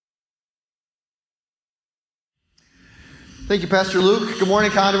Thank you, Pastor Luke. Good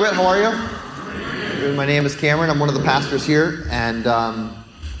morning, Conduit. How are you? My name is Cameron. I'm one of the pastors here, and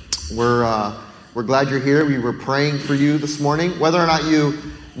we're glad you're here. We were praying for you this morning. Whether or not you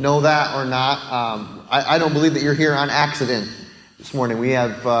know that or not, I don't believe that you're here on accident this morning. We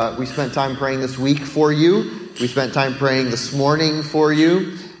spent time praying this week for you. We spent time praying this morning for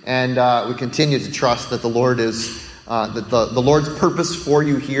you, and we continue to trust that the Lord is that the Lord's purpose for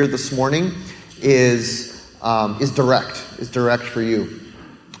you here this morning is direct for you.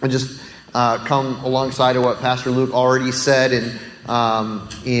 And just come alongside of what Pastor Luke already said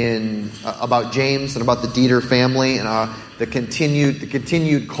in about James and about the Dieter family and the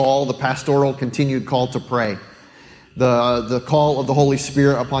continued call, the pastoral continued call to pray, the call of the Holy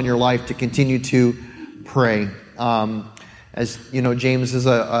Spirit upon your life to continue to pray. As you know, James is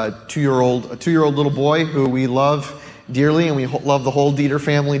a two-year-old little boy who we love dearly, and we love the whole Dieter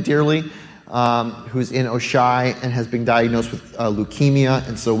family dearly. Who's in Oshai and has been diagnosed with leukemia,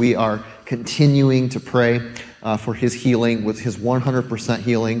 and so we are continuing to pray for his healing, with his 100%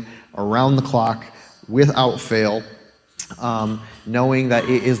 healing around the clock, without fail, knowing that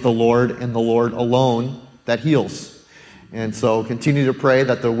it is the Lord and the Lord alone that heals. And so continue to pray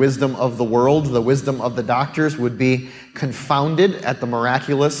that the wisdom of the world, the wisdom of the doctors would be confounded at the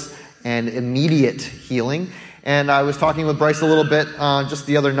miraculous and immediate healing. And I was talking with Bryce a little bit just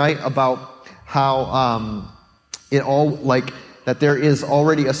the other night about how that there is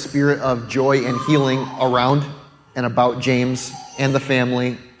already a spirit of joy and healing around and about James and the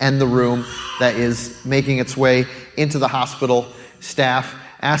family and the room that is making its way into the hospital staff,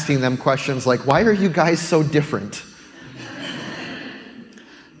 asking them questions like, "Why are you guys so different?"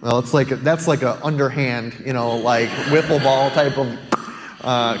 Well, that's like a underhand, like wiffle ball type of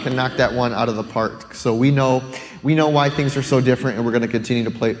can knock that one out of the park. So we know why things are so different, and we're going to continue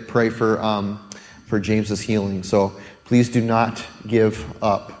to pray for James's healing. So please do not give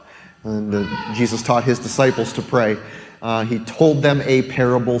up. And Jesus taught his disciples to pray. He told them a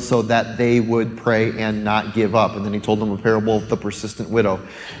parable so that they would pray and not give up. And then he told them a parable of the persistent widow.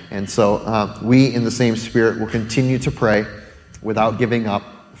 And so we, in the same spirit, will continue to pray without giving up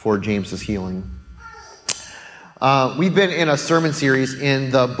for James's healing. We've been in a sermon series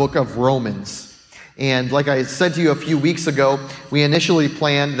in the book of Romans. And like I said to you a few weeks ago, we initially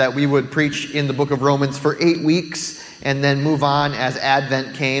planned that we would preach in the book of Romans for 8 weeks and then move on as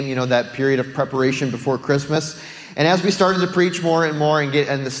Advent came, that period of preparation before Christmas. And as we started to preach more and more and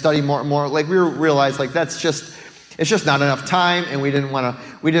to study more and more, we realized it's just not enough time, and we didn't want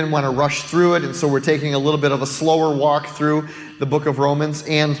to rush through it. And so we're taking a little bit of a slower walk through the book of Romans.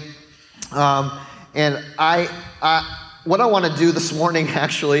 And what I want to do this morning,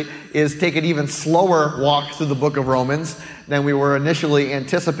 actually, is take an even slower walk through the book of Romans than we were initially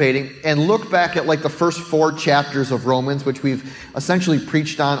anticipating, and look back at the first 4 chapters of Romans, which we've essentially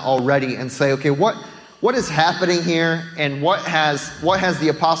preached on already, and say, okay, what is happening here, and what has the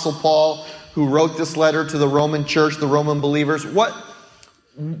Apostle Paul, who wrote this letter to the Roman church, the Roman believers, what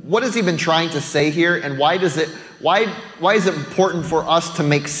has he been trying to say here, and why is it important for us to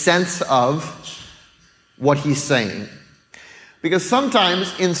make sense of what he's saying? Because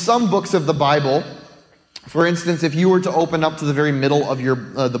sometimes in some books of the Bible, for instance, if you were to open up to the very middle of your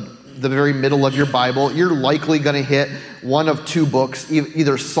Bible, you're likely going to hit one of 2 books,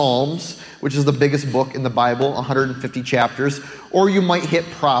 either Psalms, which is the biggest book in the Bible, 150 chapters, or you might hit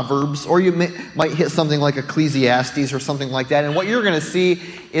Proverbs, or you might hit something like Ecclesiastes or something like that. And what you're going to see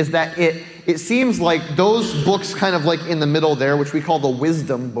is that it seems like those books kind of in the middle there, which we call the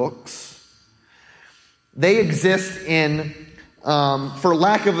wisdom books, they exist in, for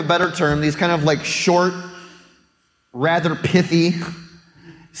lack of a better term, these kind of short, rather pithy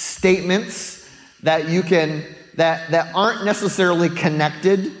statements that that aren't necessarily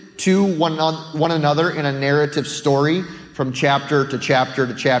connected to one another in a narrative story from chapter to chapter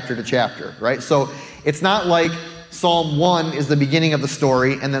to chapter to chapter, right? So it's not like Psalm 1 is the beginning of the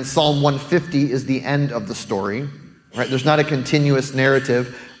story and then Psalm 150 is the end of the story, right? There's not a continuous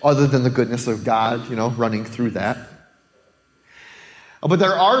narrative other than the goodness of God, running through that. But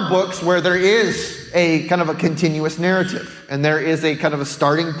there are books where there is a kind of a continuous narrative, and there is a kind of a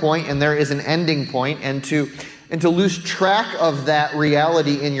starting point, and there is an ending point, and to lose track of that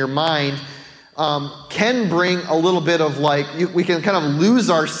reality in your mind can bring a little bit of we can kind of lose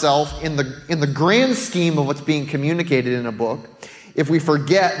ourselves in the grand scheme of what's being communicated in a book if we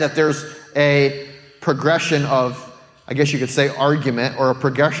forget that there's a progression of, I guess you could say, argument, or a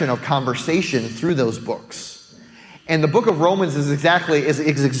progression of conversation through those books. And the book of Romans is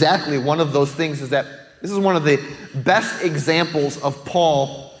exactly one of those things. Is that this is one of the best examples of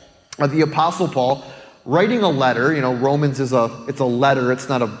the Apostle Paul, writing a letter. Romans it's a letter. It's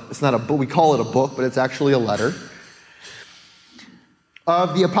not a book. We call it a book, but it's actually a letter.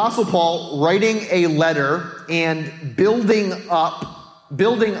 Of the Apostle Paul writing a letter and building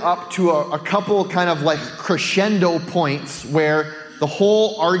up to a couple kind of like crescendo points where the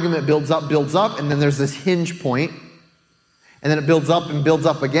whole argument builds up, and then there's this hinge point, and then it builds up and builds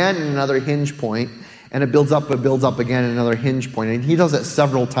up again, and another hinge point, and it builds up again, and another hinge point. And he does it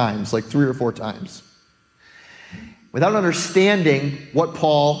several times, like 3 or 4 times. Without understanding what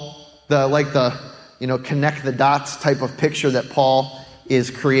Paul, connect the dots type of picture that Paul is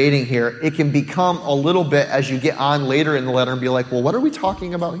creating here, it can become a little bit, as you get on later in the letter, and be like, well, what are we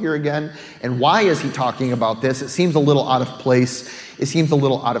talking about here again? And why is he talking about this? It seems a little out of place. It seems a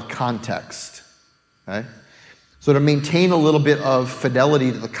little out of context. Okay? So to maintain a little bit of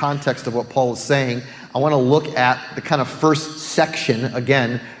fidelity to the context of what Paul is saying, I want to look at the kind of first section,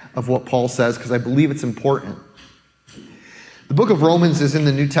 again, of what Paul says, because I believe it's important. The book of Romans is in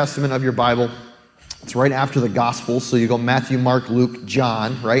the New Testament of your Bible. It's right after the Gospels, so you go Matthew, Mark, Luke,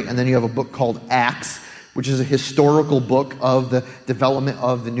 John, right? And then you have a book called Acts, which is a historical book of the development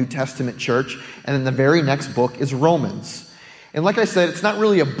of the New Testament church. And then the very next book is Romans. And like I said, it's not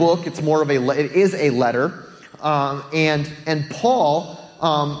really a book, it's more of it is a letter. And Paul,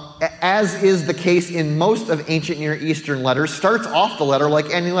 as is the case in most of ancient Near Eastern letters, starts off the letter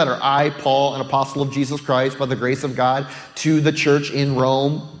like any letter. I, Paul, an apostle of Jesus Christ, by the grace of God, to the church in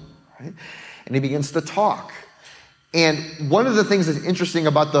Rome, right? And he begins to talk. And one of the things that's interesting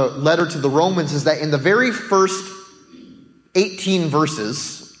about the letter to the Romans is that in the very first 18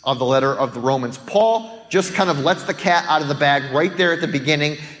 verses of the letter of the Romans, Paul just kind of lets the cat out of the bag right there at the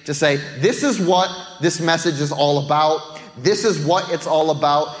beginning to say, this is what this message is all about. This is what it's all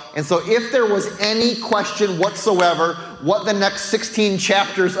about. And so if there was any question whatsoever what the next 16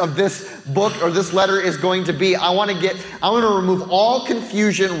 chapters of this book or this letter is going to be, I want to remove all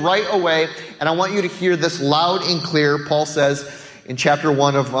confusion right away, and I want you to hear this loud and clear. Paul says in chapter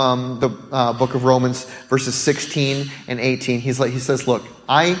 1 of the book of Romans, verses 16 and 18, he says, look,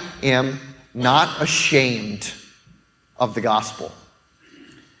 I am not ashamed of the gospel.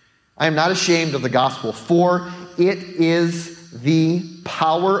 I am not ashamed of the gospel, for it is the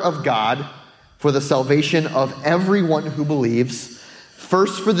power of God for the salvation of everyone who believes,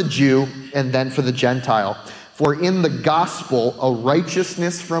 first for the Jew and then for the Gentile. For in the gospel, a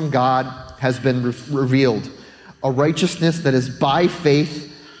righteousness from God has been revealed, a righteousness that is by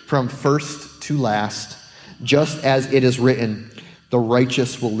faith from first to last, just as it is written, the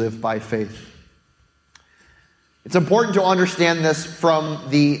righteous will live by faith. It's important to understand this from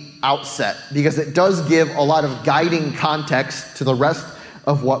the outset because it does give a lot of guiding context to the rest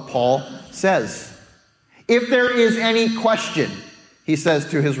of what Paul says. If there is any question, he says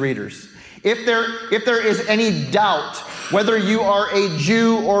to his readers, if there is any doubt, whether you are a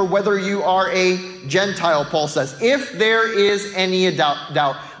Jew or whether you are a Gentile, Paul says, if there is any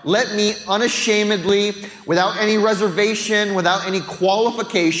doubt, let me unashamedly, without any reservation, without any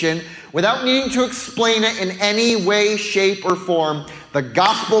qualification, without needing to explain it in any way, shape, or form, the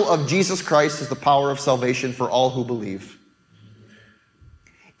gospel of Jesus Christ is the power of salvation for all who believe.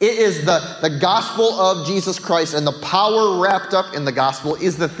 It is the gospel of Jesus Christ, and the power wrapped up in the gospel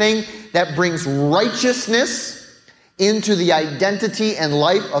is the thing that brings righteousness into the identity and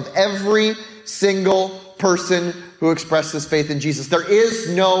life of every single person who expresses faith in Jesus. There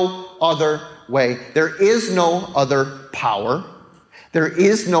is no other way. There is no other power. There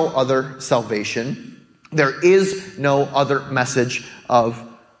is no other salvation. There is no other message of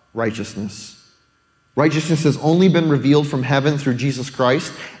righteousness. Righteousness has only been revealed from heaven through Jesus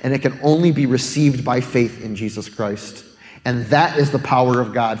Christ, and it can only be received by faith in Jesus Christ. And that is the power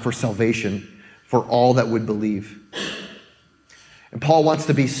of God for salvation for all that would believe. And Paul wants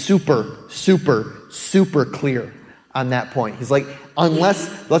to be super, super, super clear on that point. He's like,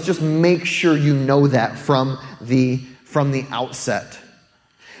 let's just make sure you know that from the outset.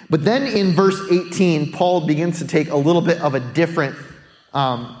 But then in verse 18, Paul begins to take a little bit of a different,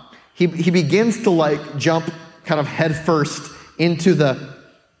 he begins to jump kind of head first into the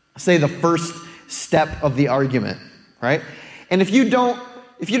first step of the argument, right? And if you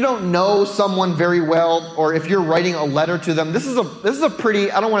don't know someone very well, or if you're writing a letter to them, this is a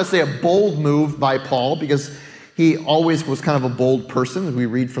pretty, I don't want to say a bold move by Paul, because he always was kind of a bold person, as we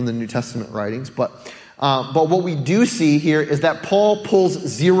read from the New Testament writings, but what we do see here is that Paul pulls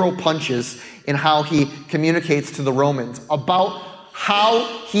zero punches in how he communicates to the Romans about how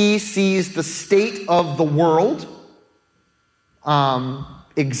he sees the state of the world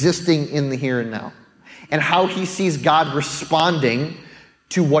existing in the here and now, and how he sees God responding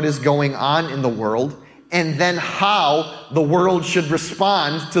to what is going on in the world, and then how the world should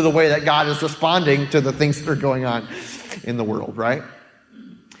respond to the way that God is responding to the things that are going on in the world, right?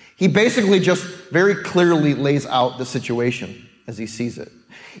 He basically just very clearly lays out the situation as he sees it.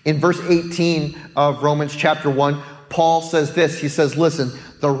 In verse 18 of Romans chapter 1, Paul says this. He says, listen,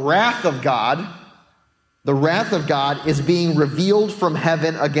 the wrath of God is being revealed from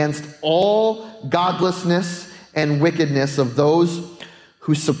heaven against all godlessness and wickedness of those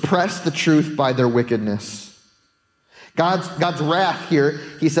who suppress the truth by their wickedness. God's wrath here,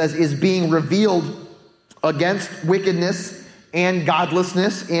 he says, is being revealed against wickedness and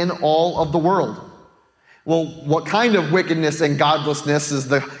godlessness in all of the world. Well, what kind of wickedness and godlessness is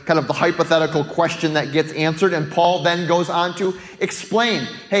the kind of the hypothetical question that gets answered, and Paul then goes on to explain,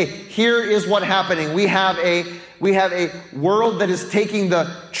 hey, here is what's happening. We have a world that is taking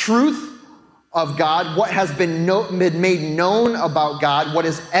the truth of God, what has been made known about God, what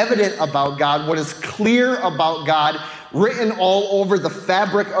is evident about God, what is clear about God, written all over the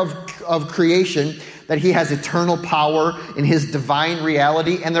fabric of creation, that he has eternal power in his divine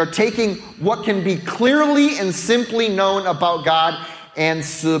reality, and they're taking what can be clearly and simply known about God and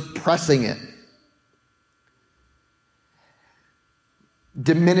suppressing it,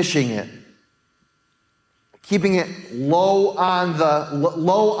 diminishing it, keeping it low on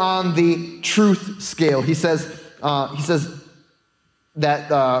the truth scale. He says that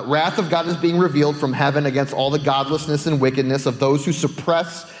the wrath of God is being revealed from heaven against all the godlessness and wickedness of those who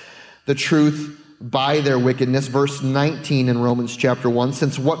suppress the truth by their wickedness. Verse 19 in Romans chapter 1,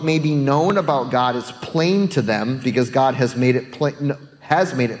 since what may be known about God is plain to them because God has made it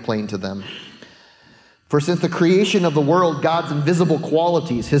plain to them. For since the creation of the world, God's invisible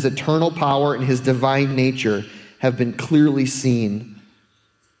qualities, his eternal power and his divine nature have been clearly seen,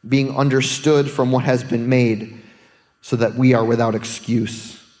 being understood from what has been made, so that we are without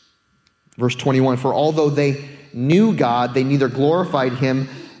excuse. Verse 21, for although they knew God, they neither glorified him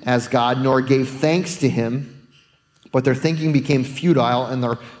as God nor gave thanks to him, but their thinking became futile and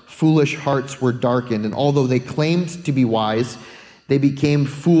their foolish hearts were darkened. And although they claimed to be wise, they became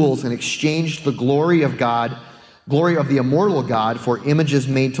fools and exchanged the glory of the immortal God, for images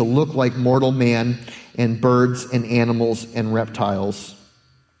made to look like mortal man and birds and animals and reptiles.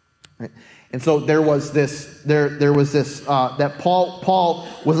 Right? And so there was this that Paul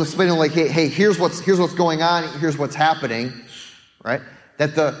was explaining, like, hey, here's what's going on, here's what's happening, right?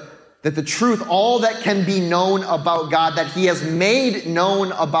 That the truth, all that can be known about God, that he has made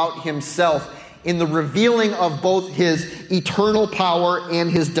known about himself in the revealing of both his eternal power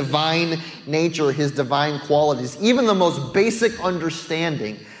and his divine nature, his divine qualities. Even the most basic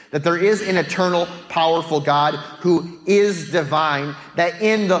understanding that there is an eternal, powerful God who is divine, that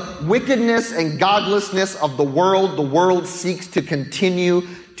in the wickedness and godlessness of the world seeks to continue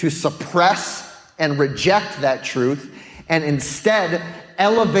to suppress and reject that truth, and instead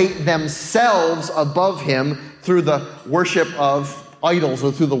elevate themselves above him through the worship of idols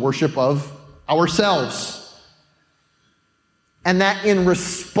or through the worship of ourselves. And that in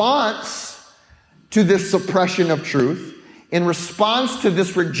response to this suppression of truth, in response to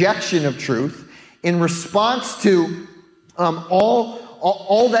this rejection of truth, in response to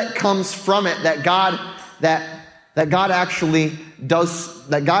all that comes from it, that God actually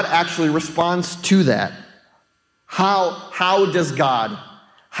responds to that. How does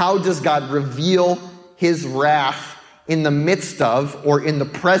God reveal his wrath in the midst of, or in the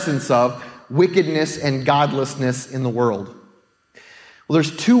presence of, wickedness and godlessness in the world? Well,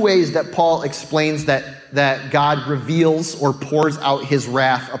 there's two ways that Paul explains that God reveals or pours out his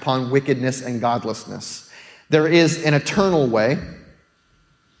wrath upon wickedness and godlessness. There is an eternal way,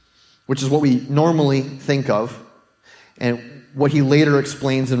 which is what we normally think of, and what he later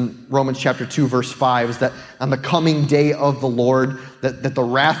explains in Romans chapter 2, verse 5, is that on the coming day of the Lord, that the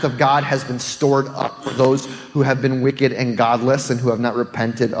wrath of God has been stored up for those who have been wicked and godless and who have not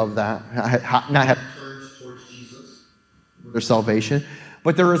repented of that, not have courage towards Jesus, their salvation.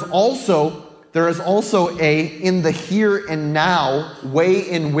 But there is also a, in the here and now, way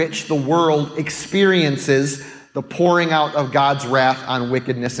in which the world experiences the pouring out of God's wrath on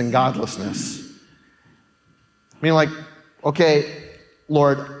wickedness and godlessness. I mean, like, okay,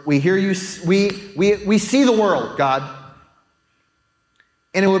 Lord, we hear you, we see the world, God.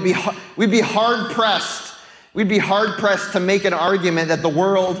 And we'd be hard pressed to make an argument that the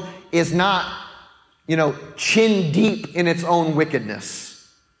world is not, chin deep in its own wickedness.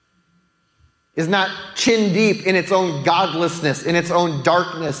 Is not chin deep in its own godlessness, in its own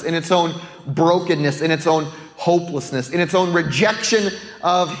darkness, in its own brokenness, in its own hopelessness, in its own rejection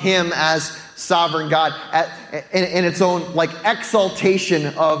of him as sovereign God, in its own like exaltation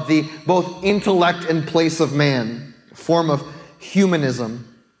of the both intellect and place of man, a form of humanism.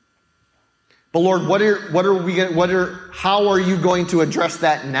 But Lord, how are you going to address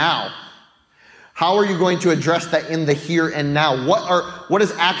that now? How are you going to address that in the here and now?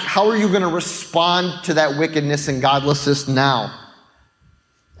 How are you going to respond to that wickedness and godlessness now?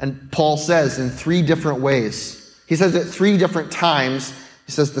 And Paul says in 3 different ways. He says it 3 different times.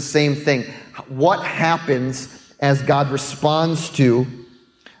 He says the same thing. What happens as God responds to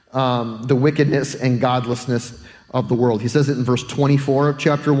the wickedness and godlessness of the world? He says it in verse 24 of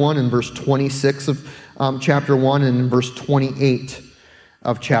chapter 1, in verse 26 of chapter 1, and in verse 28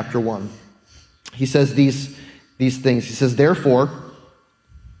 of chapter 1. He says these things. He says, therefore,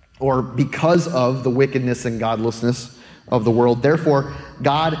 or because of the wickedness and godlessness of the world, therefore,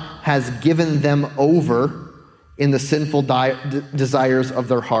 God has given them over in the sinful desires of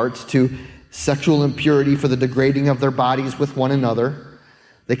their hearts to sexual impurity for the degrading of their bodies with one another.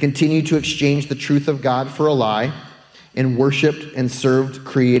 They continue to exchange the truth of God for a lie and worshiped and served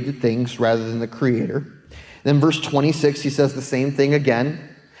created things rather than the Creator. Then verse 26, he says the same thing again.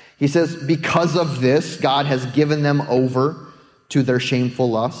 He says, because of this, God has given them over to their shameful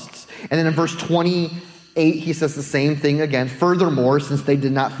lusts. And then in verse 28, he says the same thing again. Furthermore, since they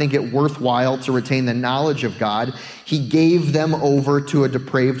did not think it worthwhile to retain the knowledge of God, he gave them over to a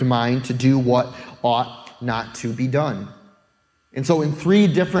depraved mind to do what ought not to be done. And so in three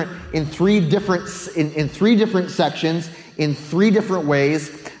different sections, in 3 different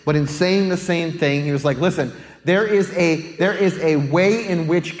ways, but in saying the same thing, he was like, listen, there is a way in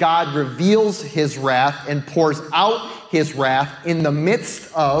which God reveals his wrath and pours out his wrath in the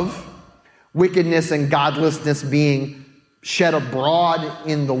midst of wickedness and godlessness being shed abroad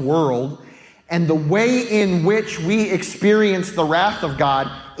in the world. And the way in which we experience the wrath of God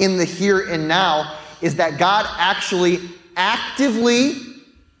in the here and now is that God actually actively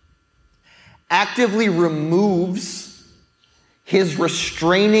removes his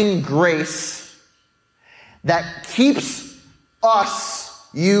restraining grace that keeps us,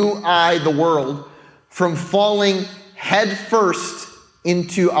 you, I, the world, from falling headfirst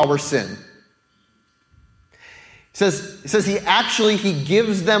into our sin. It says he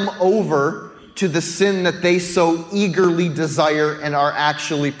gives them over to the sin that they so eagerly desire and are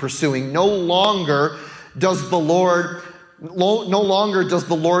actually pursuing. No longer does the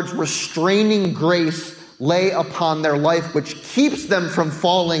Lord's restraining grace lay upon their life, which keeps them from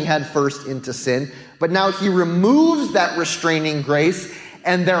falling headfirst into sin. But now he removes that restraining grace,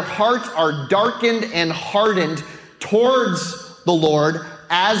 and their hearts are darkened and hardened towards the Lord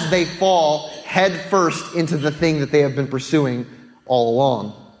as they fall headfirst into the thing that they have been pursuing all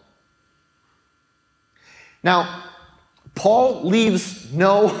along. Now, Paul leaves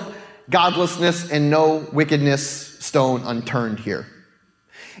no godlessness and no wickedness stone unturned here.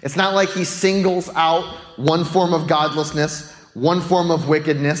 It's not like he singles out one form of godlessness, one form of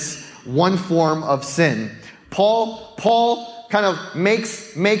wickedness, one form of sin. Paul kind of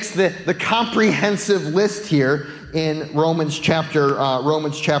makes the comprehensive list here in Romans chapter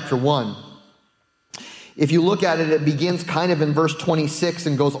 1. If you look at it, it begins kind of in verse 26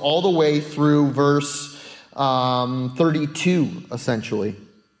 and goes all the way through verse 32, essentially.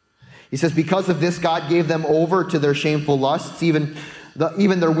 He says, because of this, God gave them over to their shameful lusts. Even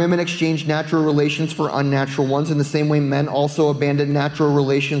their women exchanged natural relations for unnatural ones. In the same way, men also abandoned natural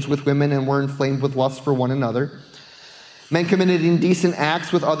relations with women and were inflamed with lust for one another. Men committed indecent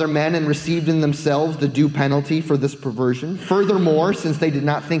acts with other men and received in themselves the due penalty for this perversion. Furthermore, since they did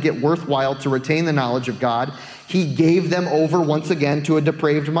not think it worthwhile to retain the knowledge of God, he gave them over once again to a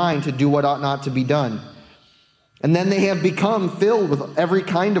depraved mind to do what ought not to be done. And then they have become filled with every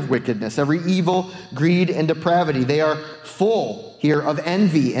kind of wickedness, every evil, greed, and depravity. They are full here of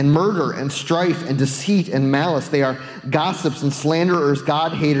envy and murder and strife and deceit and malice. They are gossips and slanderers,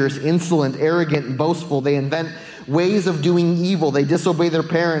 God-haters, insolent, arrogant, and boastful. They invent ways of doing evil. They disobey their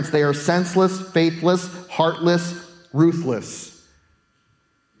parents. They are senseless, faithless, heartless, ruthless.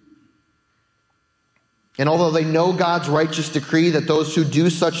 And although they know God's righteous decree that those who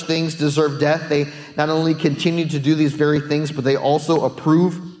do such things deserve death, they not only continue to do these very things, but they also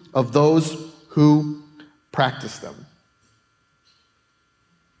approve of those who practice them.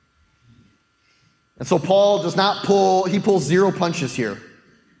 And so Paul does not he pulls 0 punches here.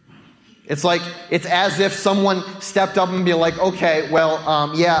 It's as if someone stepped up and be like, okay, well,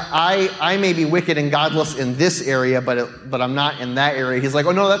 I may be wicked and godless in this area, but I'm not in that area. He's like,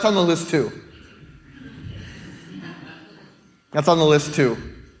 oh no, that's on the list too. That's on the list too.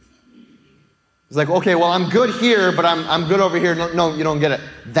 It's like, okay, well, I'm good here, but I'm good over here. No, you don't get it.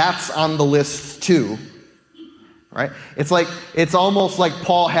 That's on the list too, right? It's almost like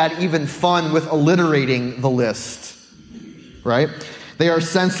Paul had even fun with alliterating the list, right? They are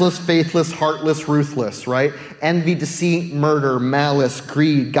senseless, faithless, heartless, ruthless, right? Envy, deceit, murder, malice,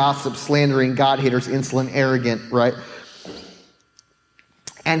 greed, gossip, slandering, God-haters, insolent, arrogant, right?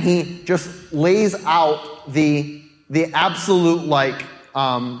 And he just lays out the absolute, like,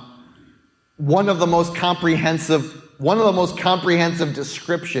 one of the most comprehensive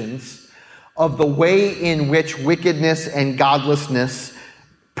descriptions of the way in which wickedness and godlessness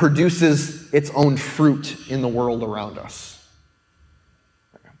produces its own fruit in the world around us.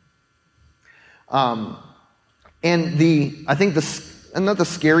 And not the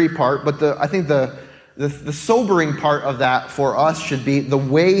scary part, but I think the sobering part of that for us should be the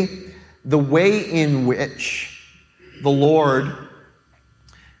way in which the Lord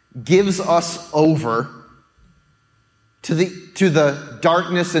gives us over to the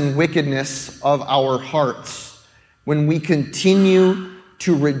darkness and wickedness of our hearts when we continue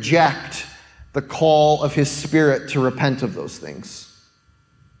to reject the call of His Spirit to repent of those things.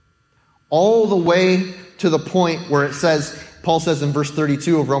 All the way to the point where Paul says in verse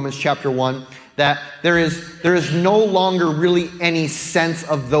 32 of Romans chapter 1, that there is no longer really any sense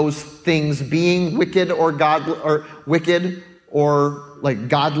of those things being wicked or like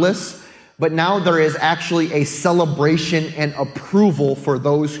godless, but now there is actually a celebration and approval for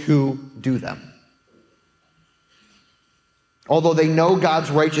those who do them. Although they know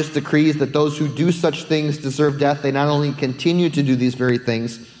God's righteous decrees that those who do such things deserve death, they not only continue to do these very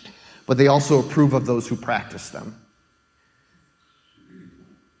things, but they also approve of those who practice them.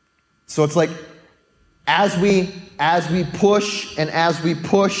 So it's like, as we push, and as we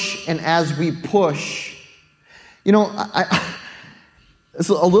push, and as we push, it's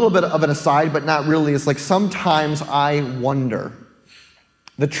a little bit of an aside, but not really. It's like sometimes I wonder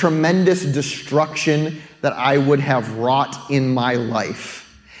the tremendous destruction that I would have wrought in my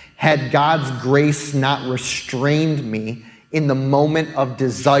life had God's grace not restrained me in the moment of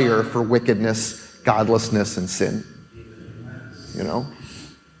desire for wickedness, godlessness, and sin.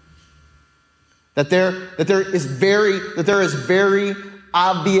 That there is very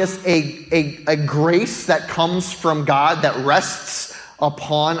obvious a grace that comes from God that rests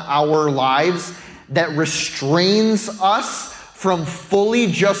upon our lives that restrains us from fully,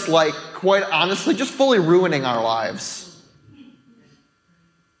 just like, quite honestly, just fully ruining our lives.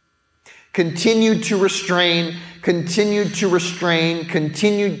 Continued to restrain until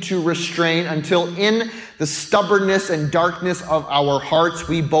in the stubbornness and darkness of our hearts,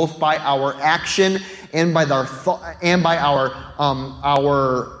 we both by our action and by our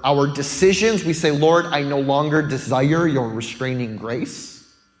decisions, we say, Lord, I no longer desire your restraining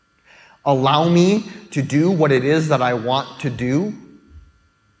grace. Allow me to do what it is that I want to do.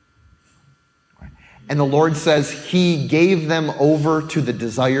 And the Lord says He gave them over to the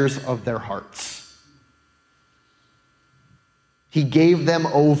desires of their hearts. He gave them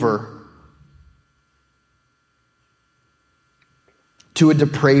over to a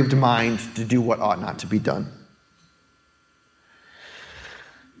depraved mind to do what ought not to be done.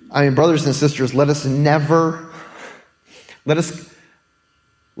 I mean, brothers and sisters, let us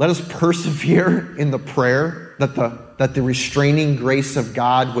persevere in the prayer that the restraining grace of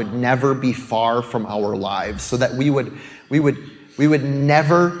God would never be far from our lives, so that we would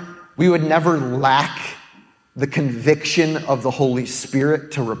never lack the conviction of the Holy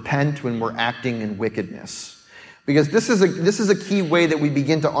Spirit to repent when we're acting in wickedness. Because this is a key way that we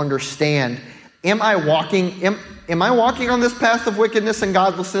begin to understand, am I walking on this path of wickedness and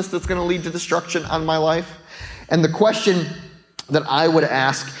godlessness that's going to lead to destruction on my life? And the question that I would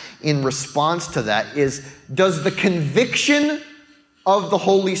ask in response to that is, does the conviction of the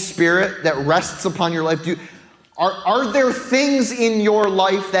Holy Spirit that rests upon your life, are there things in your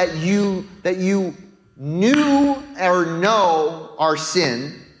life that you knew or know are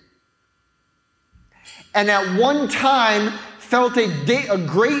sin, and at one time felt a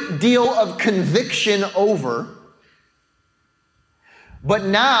great deal of conviction over, but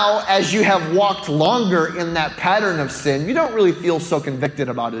now, as you have walked longer in that pattern of sin, you don't really feel so convicted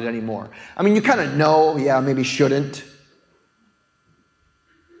about it anymore? I mean, you kind of know, yeah, maybe shouldn't,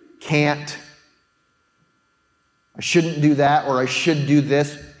 can't, I shouldn't do that, or I should do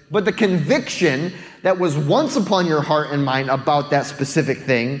this. But the conviction that was once upon your heart and mind about that specific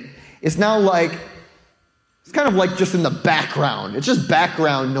thing is now like, it's kind of like just in the background. It's just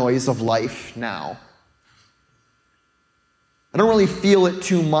background noise of life now. I don't really feel it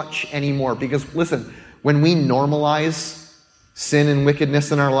too much anymore because, listen, when we normalize sin and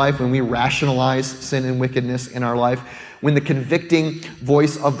wickedness in our life, when we rationalize sin and wickedness in our life, when the convicting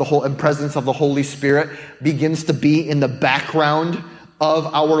voice of the whole and presence of the Holy Spirit begins to be in the background of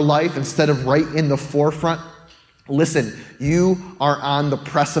our life instead of right in the forefront, listen, you are on the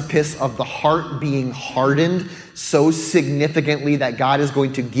precipice of the heart being hardened so significantly that God is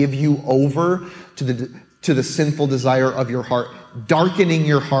going to give you over to the sinful desire of your heart, darkening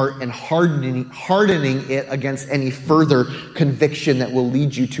your heart and hardening it against any further conviction that will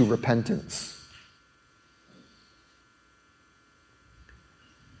lead you to repentance.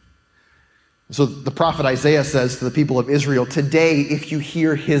 So the prophet Isaiah says to the people of Israel, today, if you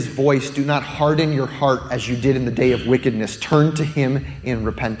hear his voice, do not harden your heart as you did in the day of wickedness. Turn to him in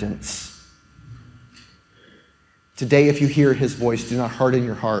repentance. Today, if you hear his voice, do not harden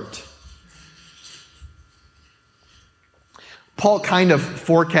your heart. Paul kind of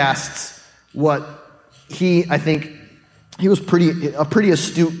forecasts what I think he was a pretty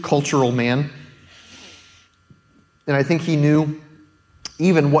astute cultural man. And I think he knew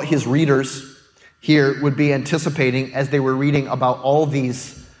even what his readers here would be anticipating as they were reading about all of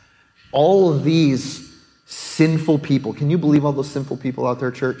these sinful people. Can you believe all those sinful people out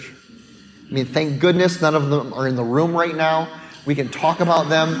there, church? I mean, thank goodness none of them are in the room right now. We can talk about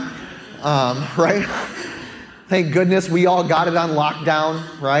them, right? Thank goodness we all got it on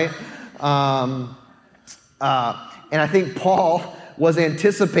lockdown, right? And I think Paul was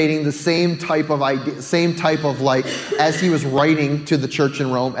anticipating the same type of idea, as he was writing to the church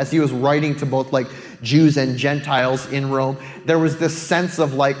in Rome, as he was writing to both like Jews and Gentiles in Rome. There was this sense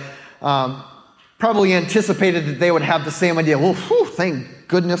of probably anticipated that they would have the same idea. Well, thank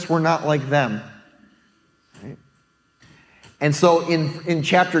goodness we're not like them. Right? And so in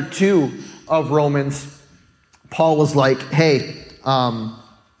chapter 2 of Romans, Paul was like, hey,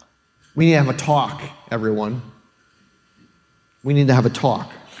 we need to have a talk, everyone. We need to have a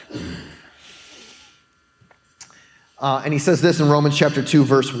talk. And he says this in Romans chapter 2,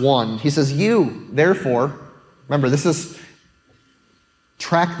 verse 1. He says, you, therefore, remember, this is,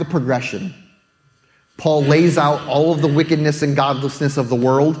 track the progression. Paul lays out all of the wickedness and godlessness of the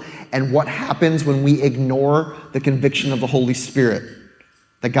world and what happens when we ignore the conviction of the Holy Spirit,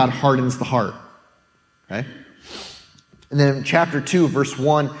 that God hardens the heart. Okay? And then in chapter 2, verse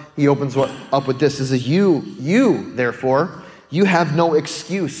 1, he opens up with this. He says, you, therefore, you have no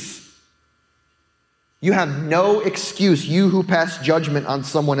excuse. You have no excuse, you who pass judgment on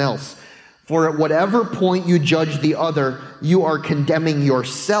someone else. For at whatever point you judge the other, you are condemning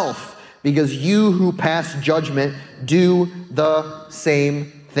yourself, because you who pass judgment do the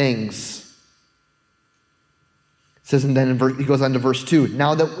same things. It says, and then he goes on to verse 2.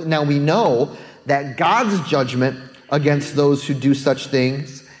 Now we know that God's judgment against those who do such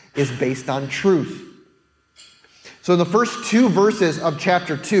things is based on truth. So in the first 2 verses of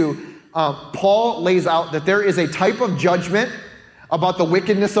chapter 2, Paul lays out that there is a type of judgment about the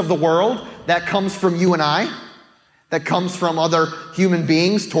wickedness of the world that comes from you and I, that comes from other human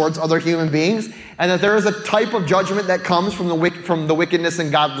beings towards other human beings, and that there is a type of judgment that comes from the wickedness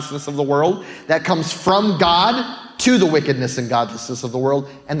and godlessness of the world, that comes from God to the wickedness and godlessness of the world,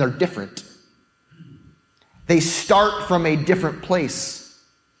 and they're different. They start from a different place.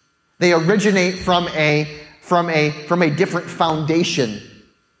 They originate from a different foundation.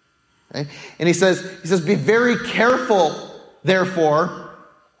 Okay? And he says, be very careful, therefore.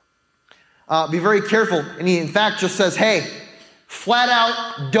 Be very careful. And he, in fact, just says, hey, flat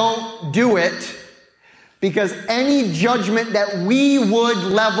out, don't do it. Because any judgment that we would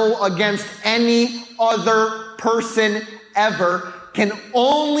level against any other person ever can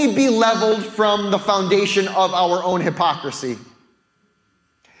only be leveled from the foundation of our own hypocrisy.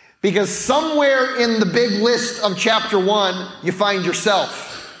 Because somewhere in the big list of chapter 1, you find yourself.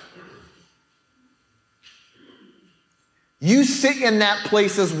 You sit in that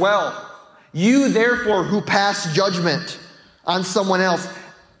place as well. You, therefore, who pass judgment on someone else,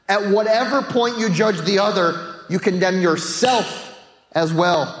 at whatever point you judge the other, you condemn yourself as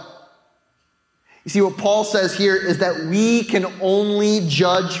well. You see, what Paul says here is that we can only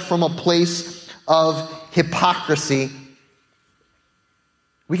judge from a place of hypocrisy.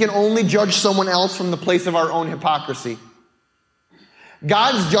 We can only judge someone else from the place of our own hypocrisy.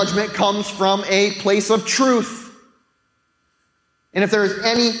 God's judgment comes from a place of truth. And if there is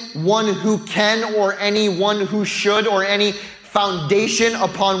anyone who can, or anyone who should, or any foundation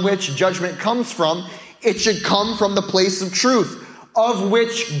upon which judgment comes from, it should come from the place of truth, of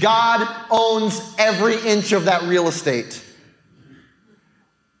which God owns every inch of that real estate.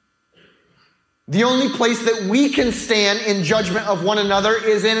 The only place that we can stand in judgment of one another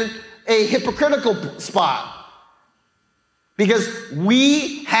is in a hypocritical spot. Because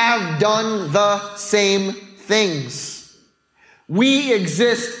we have done the same things. We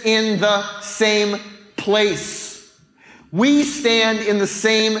exist in the same place. We stand in the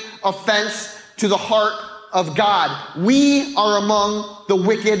same offense to the heart of God. We are among the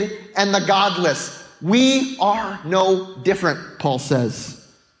wicked and the godless. We are no different, Paul says.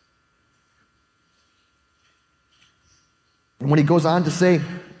 And what he goes on to say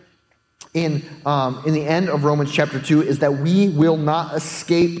in the end of Romans chapter 2 is that we will not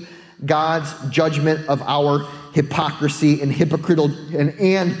escape God's judgment of our hypocrisy, and hypocritical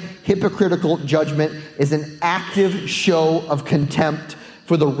judgment is an active show of contempt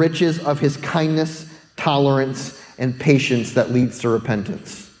for the riches of his kindness, tolerance, and patience that leads to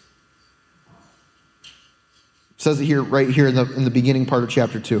repentance. It says it here, right here in the beginning part of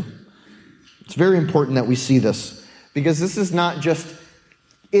chapter 2. It's very important that we see this, because this is not just,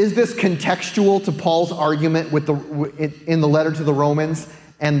 is this contextual to Paul's argument in the letter to the Romans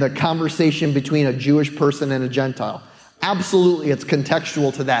and the conversation between a Jewish person and a Gentile? Absolutely, it's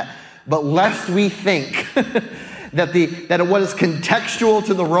contextual to that. But lest we think that what is contextual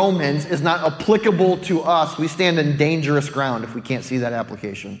to the Romans is not applicable to us, we stand in dangerous ground if we can't see that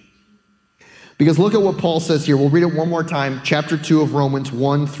application. Because look at what Paul says here. We'll read it one more time. Chapter 2 of Romans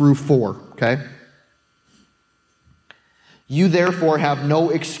 1 through 4. Okay? You therefore have no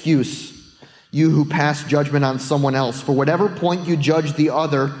excuse, you who pass judgment on someone else. For whatever point you judge the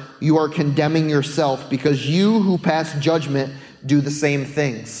other, you are condemning yourself, because you who pass judgment do the same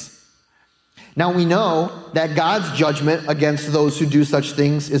things. Now we know that God's judgment against those who do such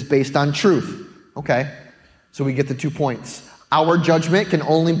things is based on truth. Okay, so we get the 2 points. Our judgment can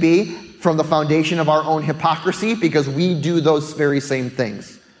only be from the foundation of our own hypocrisy, because we do those very same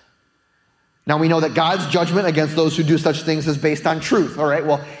things. Now we know that God's judgment against those who do such things is based on truth. All right,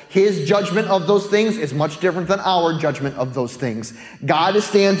 well, his judgment of those things is much different than our judgment of those things. God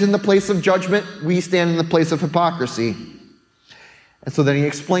stands in the place of judgment. We stand in the place of hypocrisy. And so then he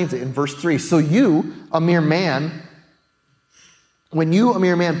explains it in verse 3. So you, a mere man, when you, a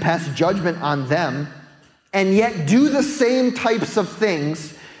mere man, pass judgment on them, and yet do the same types of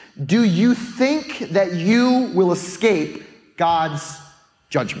things, do you think that you will escape God's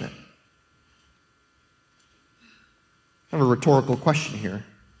judgment? I have a rhetorical question here.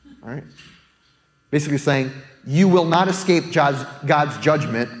 All right? Basically saying, you will not escape God's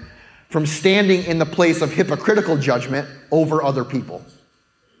judgment from standing in the place of hypocritical judgment over other people.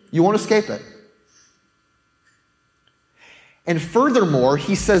 You won't escape it. And furthermore,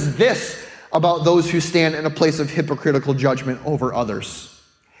 he says this about those who stand in a place of hypocritical judgment over others,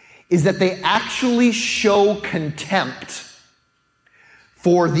 is that they actually show contempt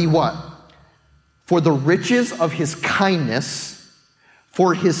for the what? For the riches of his kindness,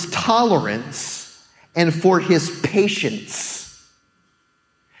 for his tolerance, and for his patience.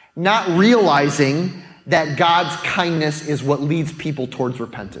 Not realizing that God's kindness is what leads people towards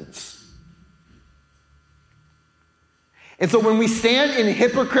repentance. And so when we stand in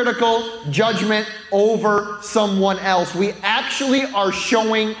hypocritical judgment over someone else, we actually are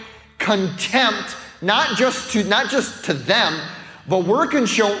showing contempt, not just to them, but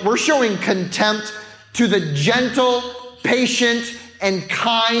we're showing contempt to the gentle, patient, and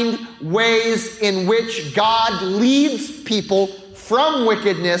kind ways in which God leads people from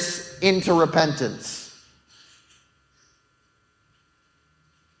wickedness into repentance.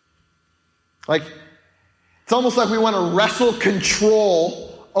 Like, it's almost like we want to wrestle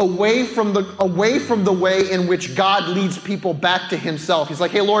control away from the way in which God leads people back to himself. He's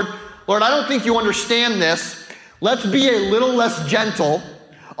like, hey, Lord, I don't think you understand this. Let's be a little less gentle,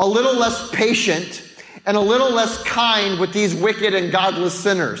 a little less patient, and a little less kind with these wicked and godless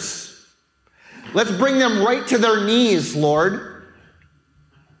sinners. Let's bring them right to their knees, Lord.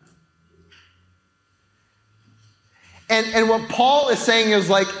 And what Paul is saying is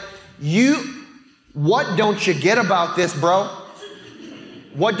like, what don't you get about this, bro?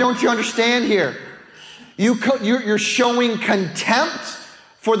 What don't you understand here? You're showing contempt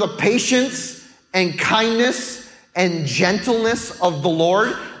for the patience and kindness and gentleness of the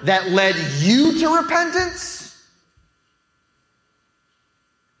Lord that led you to repentance,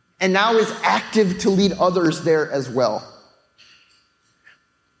 and now is active to lead others there as well.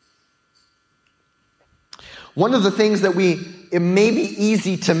 One of the things that it may be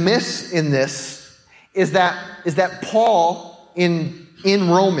easy to miss in this is that Paul in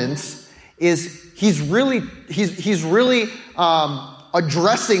Romans he's really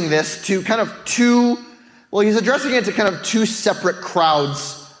addressing this to kind of he's addressing it to kind of two separate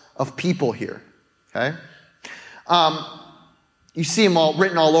crowds of people here. Okay? You see them all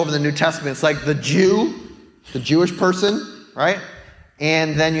written all over the New Testament. It's like the Jew, the Jewish person, right?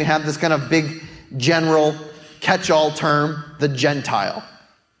 And then you have this kind of big general catch-all term, the Gentile,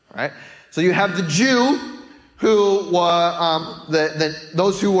 right? So you have the Jew, who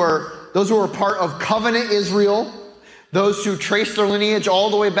those who were part of covenant Israel, those who trace their lineage all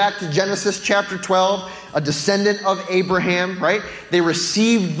the way back to Genesis chapter 12, a descendant of Abraham, right? They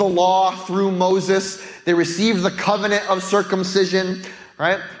received the law through Moses. They received the covenant of circumcision,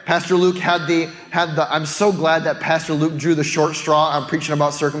 right? Pastor Luke had the. I'm so glad that Pastor Luke drew the short straw on preaching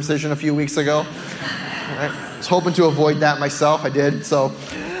about circumcision a few weeks ago. Right? I was hoping to avoid that myself. I did so.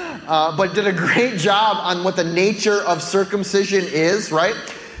 But did a great job on what the nature of circumcision is, right?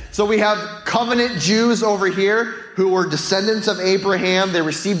 So we have covenant Jews over here who were descendants of Abraham. They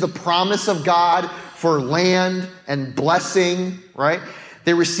received the promise of God for land and blessing, right?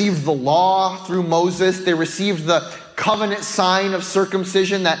 They received the law through Moses. They received the covenant sign of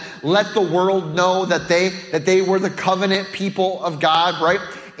circumcision that let the world know that they were the covenant people of God, right?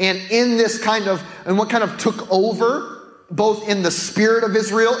 And in this what kind of took over both in the spirit of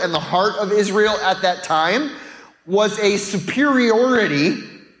Israel and the heart of Israel at that time was a superiority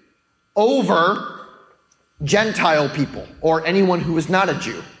over Gentile people or anyone who was not a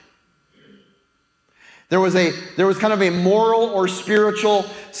Jew. There was kind of a moral or spiritual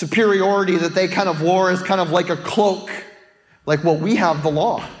superiority that they kind of wore as kind of like a cloak. Like, well, we have the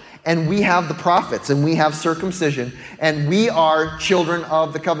law, and we have the prophets, and we have circumcision, and we are children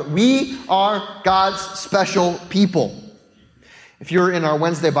of the covenant. We are God's special people. If you're in our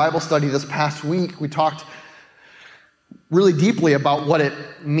Wednesday Bible study this past week, we talked really deeply about what it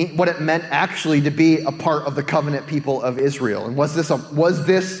meant actually to be a part of the covenant people of Israel. And was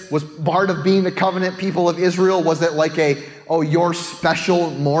part of being the covenant people of Israel, was it like you're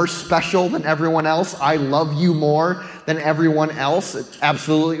special, more special than everyone else? I love you more than everyone else?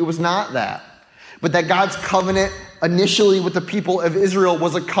 It was not that. But that God's covenant initially with the people of Israel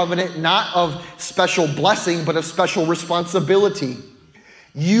was a covenant not of special blessing, but of special responsibility.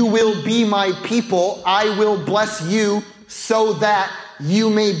 You will be my people. I will bless you so that you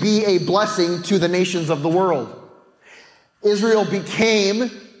may be a blessing to the nations of the world. Israel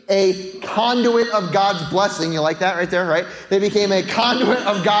became a conduit of God's blessing. You like that right there, right? They became a conduit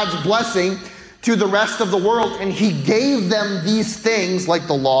of God's blessing to the rest of the world, and he gave them these things like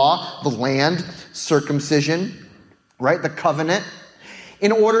the law, the land, circumcision, right? The covenant,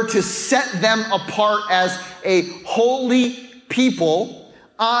 in order to set them apart as a holy people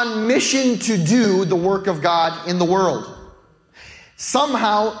on mission to do the work of God in the world.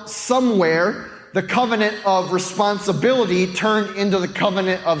 Somehow, somewhere, the covenant of responsibility turned into the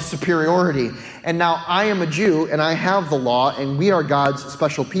covenant of superiority. And now I am a Jew, and I have the law, and we are God's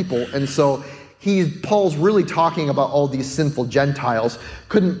special people. And so Paul's really talking about all these sinful Gentiles.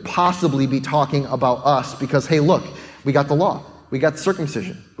 Couldn't possibly be talking about us because, hey, look, we got the law. We got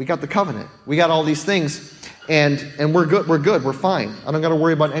circumcision. We got the covenant. We got all these things, and we're good. We're fine. I don't got to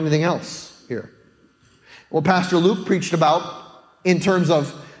worry about anything else here. Well, Pastor Luke preached about in terms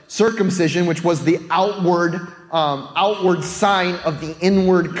of circumcision, which was the outward sign of the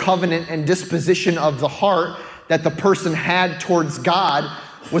inward covenant and disposition of the heart that the person had towards God,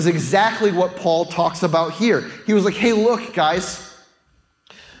 was exactly what Paul talks about here. He was like, hey, look, guys,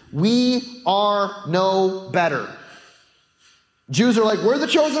 we are no better. Jews are like, we're the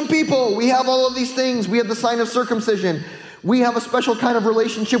chosen people. We have all of these things. We have the sign of circumcision. We have a special kind of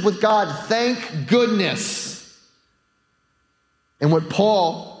relationship with God. Thank goodness. And what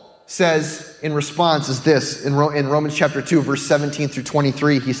Paul says in response is this. In Romans chapter 2, verse 17 through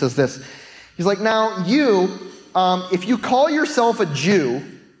 23, he says this. He's like, now you, if you call yourself a Jew,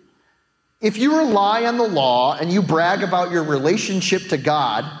 if you rely on the law and you brag about your relationship to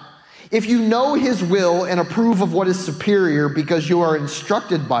God, if you know his will and approve of what is superior because you are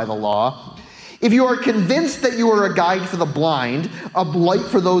instructed by the law, if you are convinced that you are a guide for the blind, a light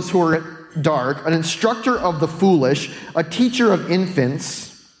for those who are dark, an instructor of the foolish, a teacher of infants,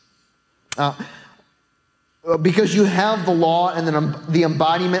 because you have the law and the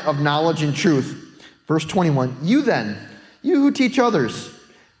embodiment of knowledge and truth. Verse 21, you who teach others,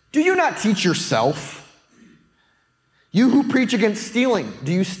 do you not teach yourself? You who preach against stealing,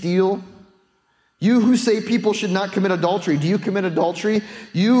 do you steal? You who say people should not commit adultery, do you commit adultery?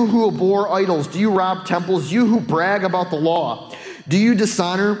 You who abhor idols, do you rob temples? You who brag about the law, do you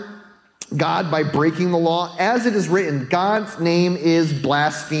dishonor God by breaking the law? As it is written, God's name is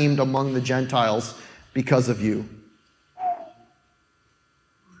blasphemed among the Gentiles because of you.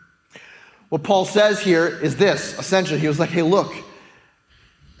 What Paul says here is this. Essentially, he was like, hey, look,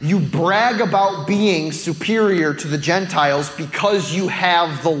 you brag about being superior to the Gentiles because you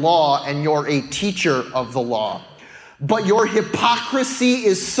have the law and you're a teacher of the law. but your hypocrisy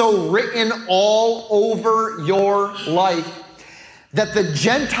is so written all over your life that the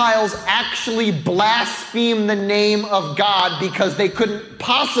Gentiles actually blaspheme the name of God because they couldn't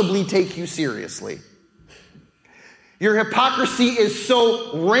possibly take you seriously. Your hypocrisy is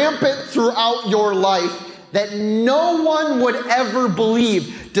so rampant throughout your life that no one would ever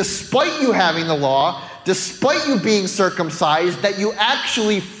believe, despite you having the law, despite you being circumcised, that you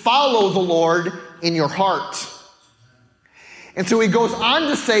actually follow the Lord in your heart. And so he goes on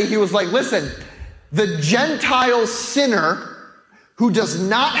to say, he was like, listen, the Gentile sinner who does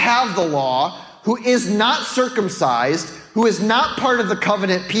not have the law, who is not circumcised, who is not part of the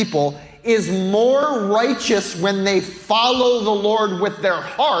covenant people, is more righteous when they follow the Lord with their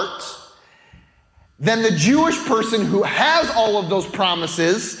heart than the Jewish person who has all of those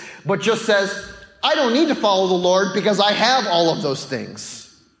promises, but just says, I don't need to follow the Lord because I have all of those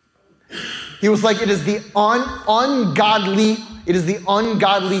things. He was like, it is the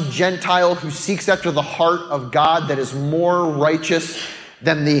ungodly Gentile who seeks after the heart of God that is more righteous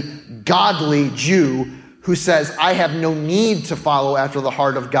than the godly Jew who says, I have no need to follow after the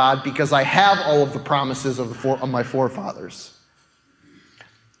heart of God because I have all of the promises of my forefathers.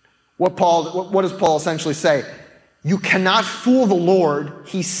 What does Paul essentially say? You cannot fool the Lord.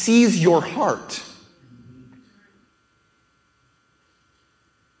 He sees your heart.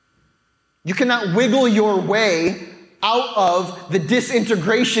 You cannot wiggle your way out of the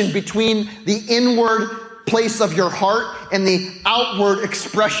disintegration between the inward place of your heart and the outward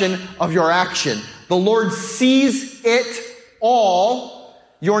expression of your action. The Lord sees it all.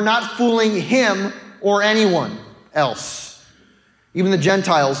 You're not fooling him or anyone else. Even the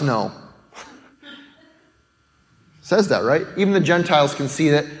Gentiles know. Says that, right? Even the Gentiles can see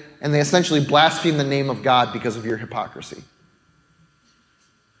that, and they essentially blaspheme the name of God because of your hypocrisy.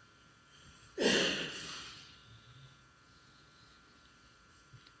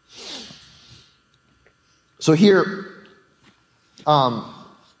 So here, the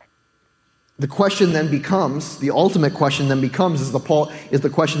question then becomes, the ultimate question then becomes, is the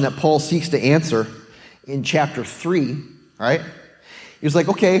question that Paul seeks to answer in chapter 3, right? He was like,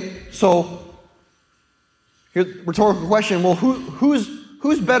 okay, so here's the rhetorical question. Well,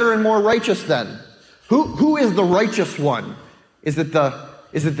 who's better and more righteous then? Who is the righteous one? Is it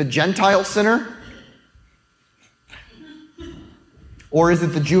the Gentile sinner? Or is it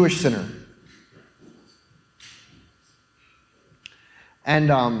the Jewish sinner?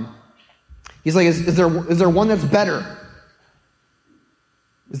 And he's like, is there one that's better?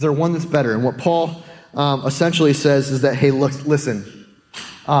 Is there one that's better? And what Paul essentially says is that, hey, look, listen,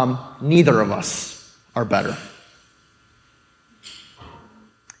 neither of us are better.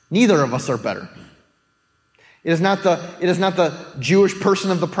 Neither of us are better. It is not the Jewish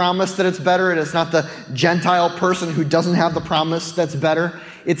person of the promise that it's better. It is not the Gentile person who doesn't have the promise that's better.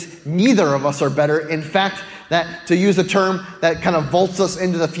 It's neither of us are better. In fact, that, to use a term that kind of vaults us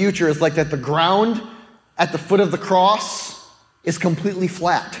into the future, is like that the ground at the foot of the cross is completely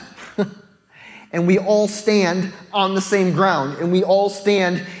flat. And we all stand on the same ground, and we all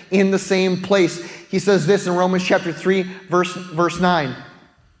stand in the same place. He says this in Romans chapter 3, verse 9.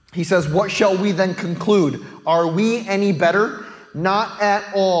 He says, what shall we then conclude? Are we any better? Not at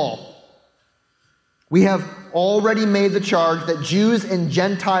all. We have already made the charge that Jews and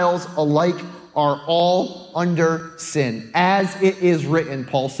Gentiles alike are all under sin. As it is written,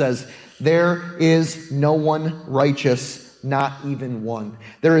 Paul says, there is no one righteous, not even one.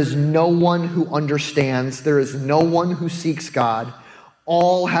 There is no one who understands. There is no one who seeks God.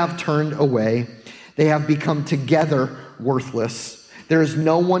 All have turned away. They have become together worthless. There is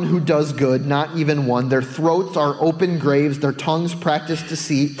no one who does good, not even one. Their throats are open graves. Their tongues practice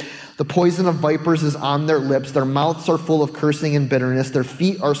deceit. The poison of vipers is on their lips. Their mouths are full of cursing and bitterness. Their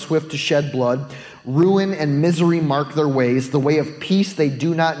feet are swift to shed blood. Ruin and misery mark their ways. The way of peace they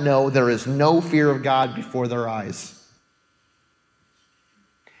do not know. There is no fear of God before their eyes.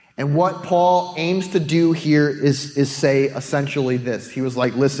 And what Paul aims to do here is say essentially this. He was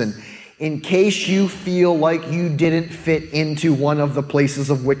like, listen, in case you feel like you didn't fit into one of the places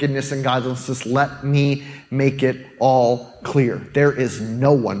of wickedness and godlessness, let me make it all clear. There is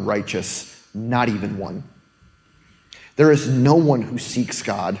no one righteous, not even one. There is no one who seeks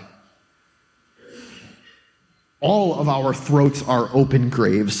God. All of our throats are open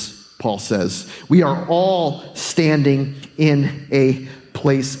graves, Paul says. We are all standing in a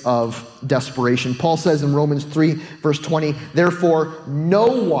place of desperation. Paul says in Romans 3, verse 20, therefore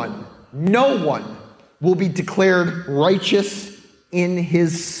no one will be declared righteous in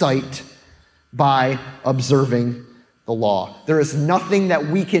his sight by observing the law. There is nothing that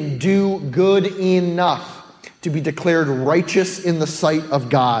we can do good enough to be declared righteous in the sight of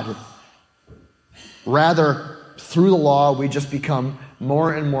God. Rather, through the law, we just become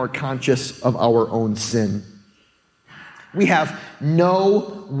more and more conscious of our own sin. We have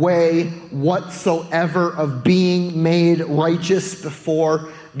no way whatsoever of being made righteous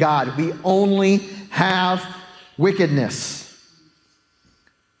before God. We only have wickedness.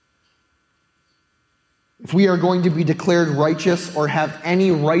 If we are going to be declared righteous or have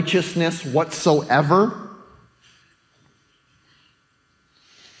any righteousness whatsoever,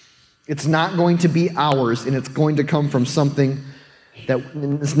 it's not going to be ours, and it's going to come from something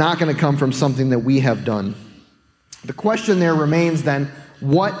it's not going to come from something that we have done. The question there remains then,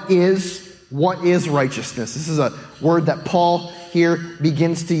 what is righteousness? This is a word that Paul here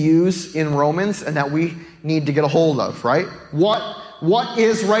begins to use in Romans and that we need to get a hold of, right? What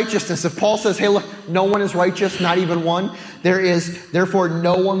is righteousness? If Paul says, hey, look, no one is righteous, not even one, therefore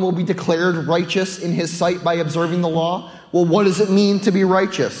no one will be declared righteous in his sight by observing the law. Well, what does it mean to be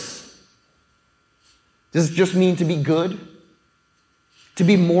righteous? Does it just mean to be good? To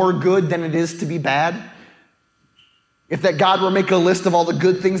be more good than it is to be bad? If that God were to make a list of all the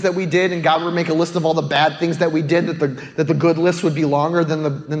good things that we did and God were to make a list of all the bad things that we did, that the good list would be longer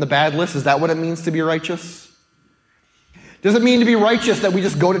than the bad list, is that what it means to be righteous? Does it mean to be righteous that we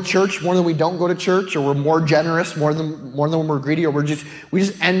just go to church more than we don't go to church, or we're more generous more than when we're greedy, or we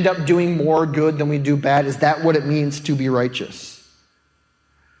just end up doing more good than we do bad? Is that what it means to be righteous?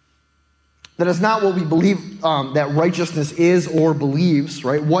 That is not what we believe that righteousness is or believes,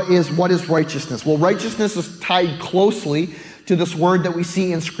 right? What is righteousness? Well, righteousness is tied closely to this word that we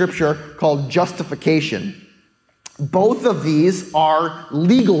see in Scripture called justification. Both of these are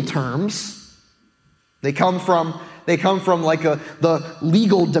legal terms. They come from like the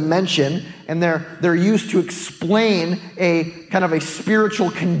legal dimension, and they're used to explain a kind of a spiritual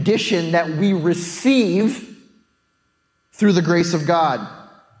condition that we receive through the grace of God.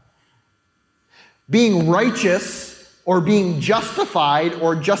 Being righteous or being justified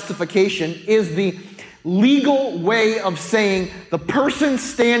or justification is the legal way of saying the person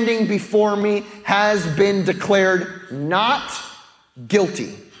standing before me has been declared not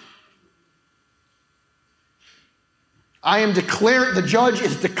guilty. The judge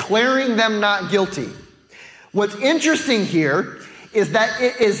is declaring them not guilty. What's interesting here is that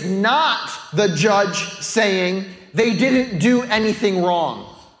it is not the judge saying they didn't do anything wrong.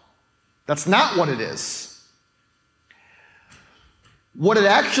 That's not what it is. What it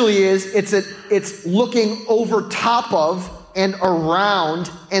actually is, it's looking over top of and around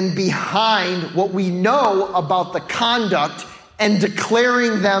and behind what we know about the conduct and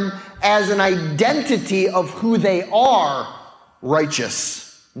declaring them as an identity of who they are,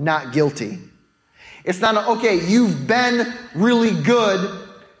 righteous, not guilty. It's not, okay, you've been really good.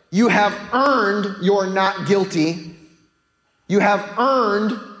 You have earned your not guilty. You have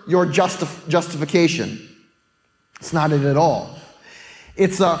earned your justification. It's not it at all.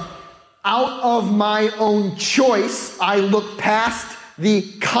 It's out of my own choice, I look past the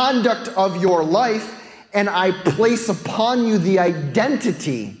conduct of your life and I place upon you the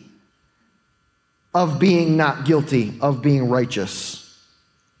identity of being not guilty, of being righteous.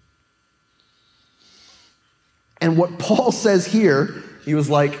 And what Paul says here, he was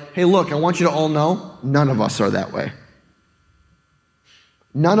like, hey, look, I want you to all know, none of us are that way.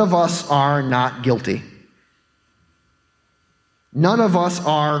 None of us are not guilty. None of us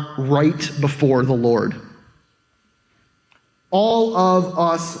are right before the Lord. All of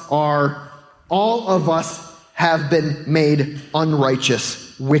us have been made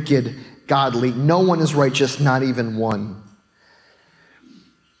unrighteous, wicked, godly. No one is righteous, not even one.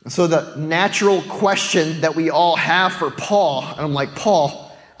 So the natural question that we all have for Paul, and I'm like,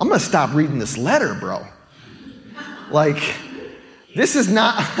 Paul, I'm going to stop reading this letter, bro. Like, this is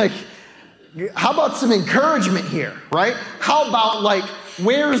not like, how about some encouragement here, right? How about like,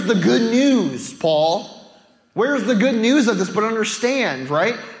 where's the good news, Paul? Where's the good news of this? But understand,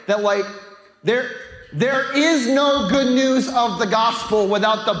 right, that like, there is no good news of the gospel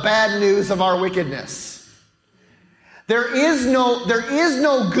without the bad news of our wickedness. There is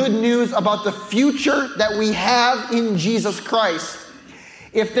no good news about the future that we have in Jesus Christ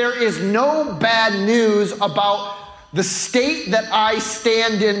if there is no bad news about the state that I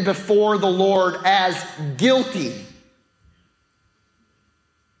stand in before the Lord as guilty.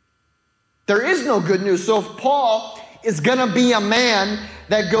 There is no good news. So if Paul is going to be a man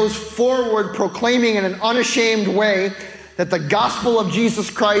that goes forward proclaiming in an unashamed way that the gospel of Jesus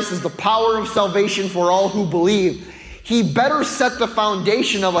Christ is the power of salvation for all who believe, he better set the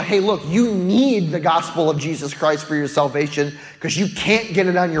foundation of hey, look, you need the gospel of Jesus Christ for your salvation because you can't get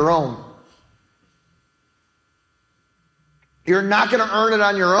it on your own. You're not going to earn it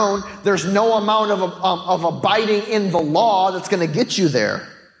on your own. There's no amount of abiding in the law that's going to get you there.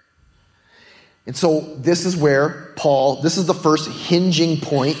 And so this is where this is the first hinging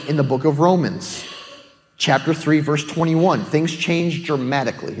point in the book of Romans. Chapter 3, verse 21. Things change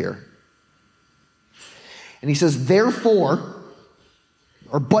dramatically here. And he says, therefore,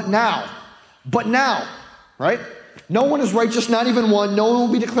 but now, right? No one is righteous, not even one. No one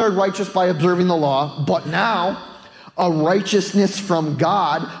will be declared righteous by observing the law. But now, a righteousness from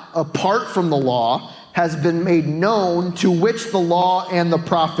God, apart from the law, has been made known, to which the law and the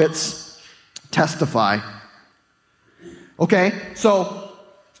prophets testify. Okay, so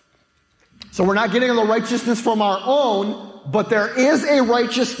we're not getting the righteousness from our own, but there is a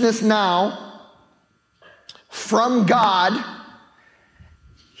righteousness now from God.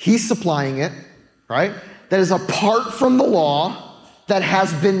 He's supplying it, right? That is apart from the law, that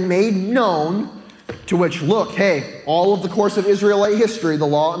has been made known, to which, look, hey, all of the course of Israelite history, the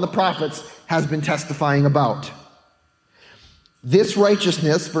law and the prophets, has been testifying about. This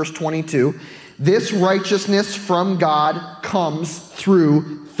righteousness, verse 22, this righteousness from God comes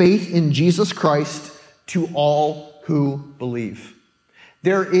through faith in Jesus Christ to all who believe.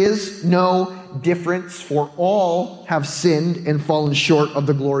 There is no difference, for all have sinned and fallen short of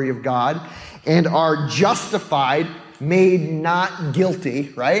the glory of God and are justified, made not guilty,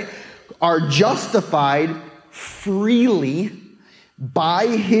 right? Are justified freely by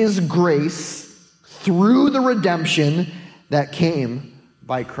his grace through the redemption that came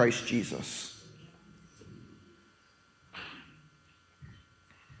by Christ Jesus.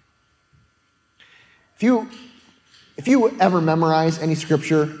 If you ever memorize any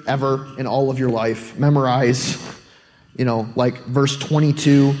scripture ever in all of your life, memorize, like verse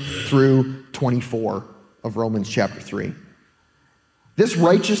 22 through 24 of Romans chapter 3. This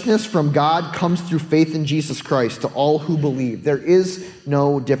righteousness from God comes through faith in Jesus Christ to all who believe. There is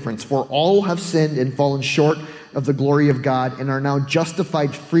no difference, for all have sinned and fallen short of the glory of God and are now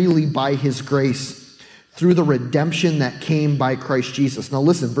justified freely by his grace through the redemption that came by Christ Jesus. Now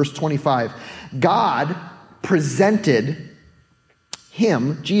listen, verse 25. God presented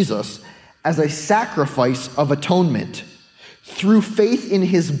him, Jesus, as a sacrifice of atonement through faith in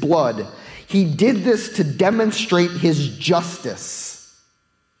his blood. He did this to demonstrate his justice,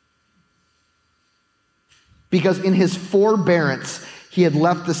 because in his forbearance he had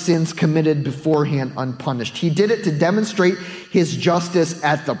left the sins committed beforehand unpunished. He did it to demonstrate his justice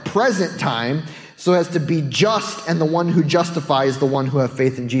at the present time, so as to be just, and the one who justifies the one who have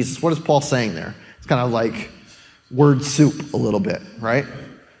faith in Jesus. What is Paul saying there? It's kind of like word soup a little bit, right?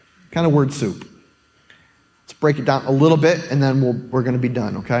 Kind of word soup. Let's break it down a little bit, and then we're going to be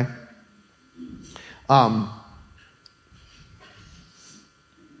done, okay?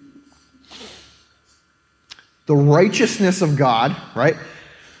 The righteousness of God, right?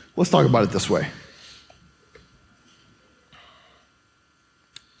 Let's talk about it this way.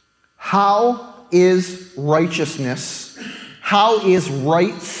 How is righteousness, how is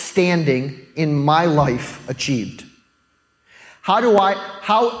right standing in my life achieved?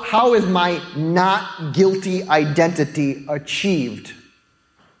 How is my not guilty identity achieved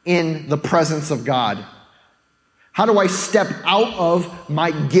in the presence of God? How do I step out of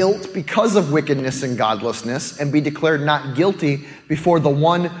my guilt because of wickedness and godlessness and be declared not guilty before the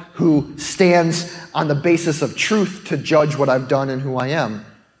one who stands on the basis of truth to judge what I've done and who I am?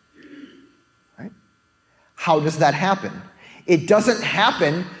 Right? How does that happen? It doesn't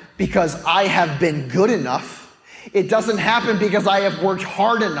happen because I have been good enough. It doesn't happen because I have worked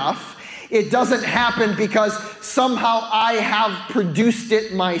hard enough. It doesn't happen because somehow I have produced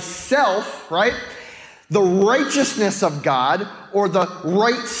it myself, right? The righteousness of God, or the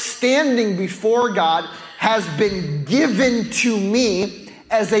right standing before God, has been given to me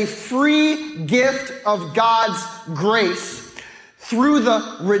as a free gift of God's grace through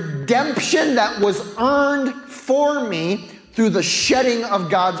the redemption that was earned for me through the shedding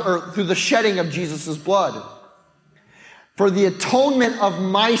of Jesus' blood. For the atonement of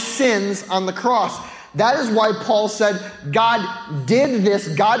my sins on the cross. That is why Paul said God did this.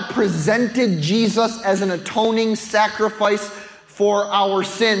 God presented Jesus as an atoning sacrifice for our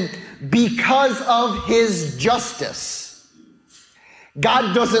sin because of his justice.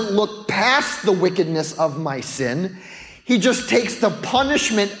 God doesn't look past the wickedness of my sin. He just takes the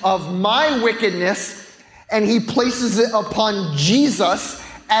punishment of my wickedness and he places it upon Jesus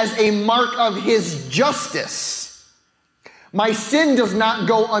as a mark of his justice. My sin does not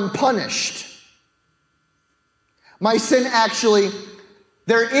go unpunished. My sin actually,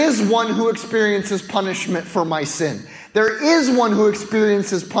 there is one who experiences punishment for my sin. There is one who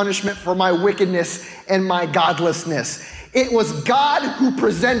experiences punishment for my wickedness and my godlessness. It was God who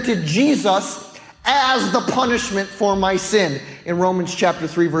presented Jesus as the punishment for my sin. In Romans chapter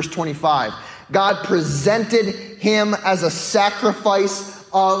 3, verse 25. God presented him as a sacrifice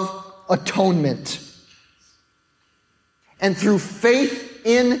of atonement. And through faith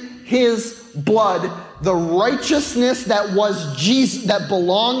in his blood, the righteousness that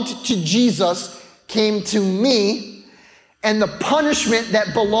belonged to Jesus came to me, and the punishment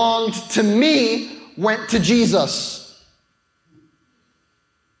that belonged to me went to Jesus.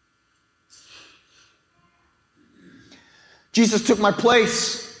 Jesus took my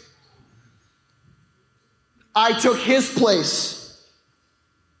place. I took his place.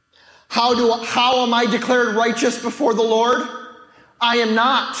 How am I declared righteous before the Lord? I am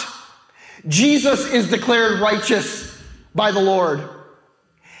not. Jesus is declared righteous by the Lord.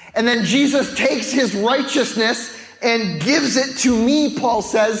 And then Jesus takes his righteousness and gives it to me, Paul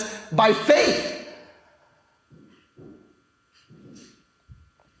says, by faith.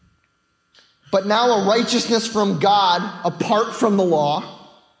 But now a righteousness from God, apart from the law,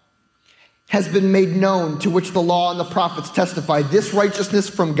 has been made known, to which the law and the prophets testify. This righteousness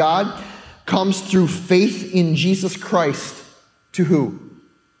from God comes through faith in Jesus Christ. To who?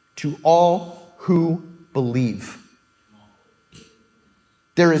 To all who believe.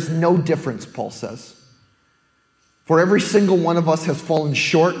 There is no difference, Paul says. For every single one of us has fallen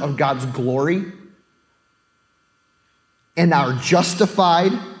short of God's glory and are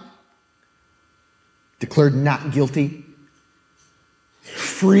justified, declared not guilty,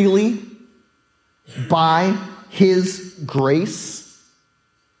 freely by his grace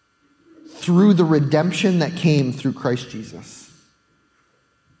through the redemption that came through Christ Jesus.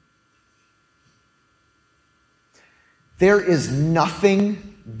 There is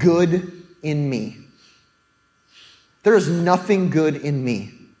nothing good in me. There is nothing good in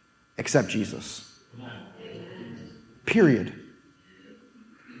me except Jesus. Period.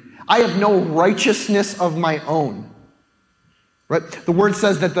 I have no righteousness of my own. Right? The word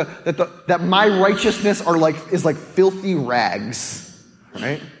says that my righteousness is like filthy rags.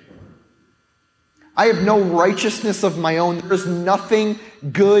 Right? I have no righteousness of my own. There is nothing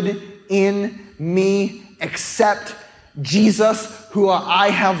good in me except Jesus, who I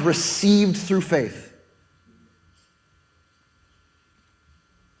have received through faith.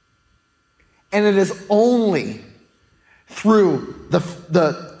 And it is only through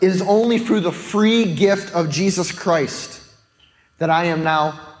the free gift of Jesus Christ that I am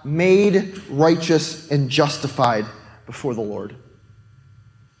now made righteous and justified before the Lord.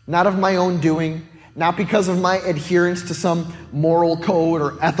 Not of my own doing, not because of my adherence to some moral code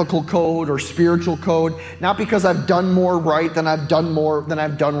or ethical code or spiritual code, not because I've done more right than I've done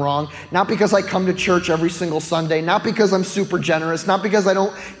wrong, not because I come to church every single Sunday, not because I'm super generous, not because I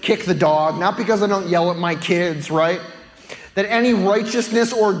don't kick the dog, not because I don't yell at my kids, right? That any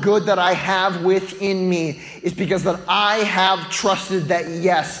righteousness or good that I have within me is because that I have trusted that,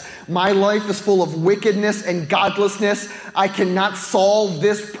 yes, my life is full of wickedness and godlessness. I cannot solve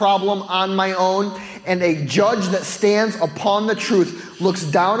this problem on my own. And a judge that stands upon the truth looks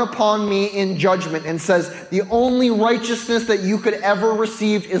down upon me in judgment and says, the only righteousness that you could ever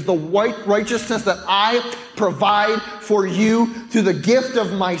receive is the white righteousness that I provide for you through the gift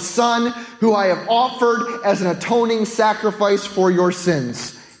of my Son, who I have offered as an atoning sacrifice for your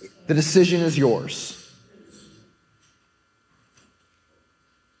sins. The decision is yours.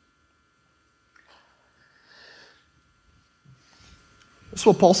 That's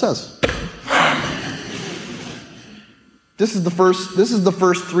what Paul says. This is the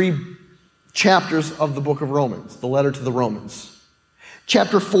first 3 chapters of the book of Romans, the letter to the Romans.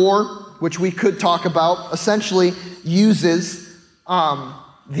 Chapter 4, which we could talk about, essentially uses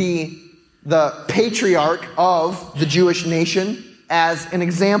the patriarch of the Jewish nation as an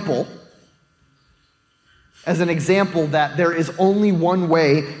example that there is only one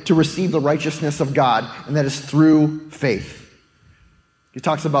way to receive the righteousness of God, and that is through faith. He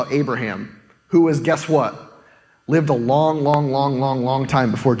talks about Abraham, who was, guess what? Lived a long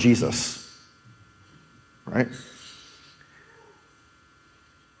time before Jesus. Right?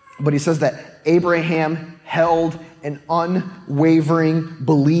 But he says that Abraham held an unwavering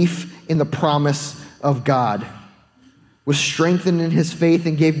belief in the promise of God, was strengthened in his faith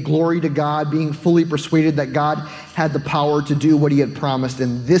and gave glory to God, being fully persuaded that God had the power to do what he had promised,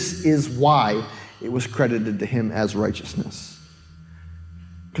 and this is why it was credited to him as righteousness.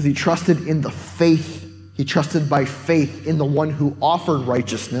 Because he trusted in the faith. He trusted by faith in the one who offered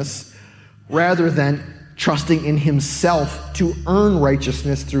righteousness, rather than trusting in himself to earn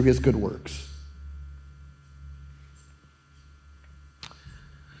righteousness through his good works.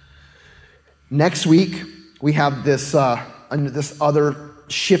 Next week, we have this other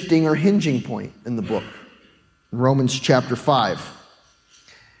shifting or hinging point in the book. Romans chapter 5.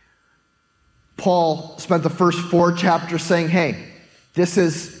 Paul spent the first 4 chapters saying, hey, this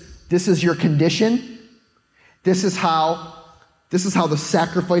is your condition. This is how the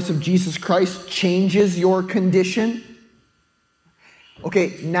sacrifice of Jesus Christ changes your condition.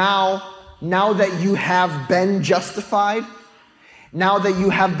 Okay, now that you have been justified, now that you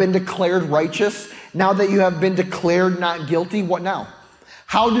have been declared righteous, now that you have been declared not guilty, what now?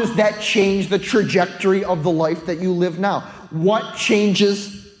 How does that change the trajectory of the life that you live now? What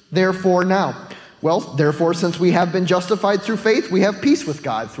changes, therefore, now? Well, therefore, since we have been justified through faith, we have peace with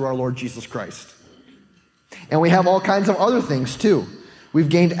God through our Lord Jesus Christ. And we have all kinds of other things, too. We've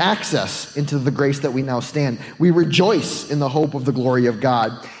gained access into the grace that we now stand. We rejoice in the hope of the glory of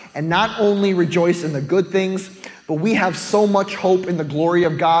God. And not only rejoice in the good things, but we have so much hope in the glory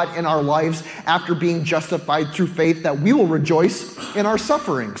of God in our lives after being justified through faith that we will rejoice in our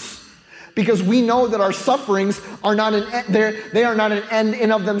sufferings. Because we know that our sufferings are not they are not an end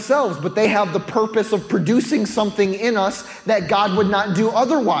in of themselves, but they have the purpose of producing something in us that God would not do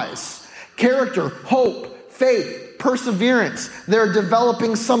otherwise. Character, hope, faith, perseverance. They're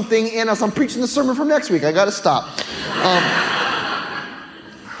developing something in us. I'm preaching the sermon from next week. I got to stop.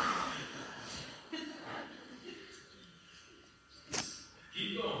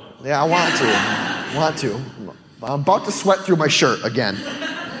 Yeah, I want to. I'm about to sweat through my shirt again.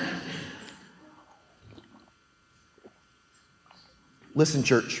 Listen,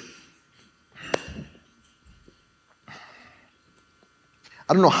 church.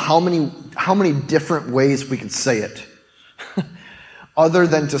 I don't know how many different ways we could say it other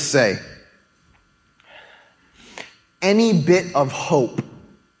than to say any bit of hope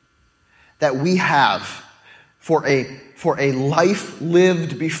that we have for a life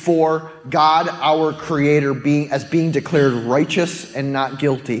lived before God, our Creator, being declared righteous and not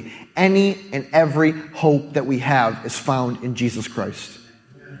guilty. Any and every hope that we have is found in Jesus Christ.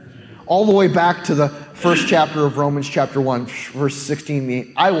 All the way back to the first chapter of Romans chapter 1, verse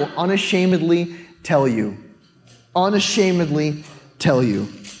 16, I will unashamedly tell you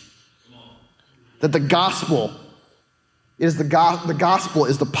that the gospel is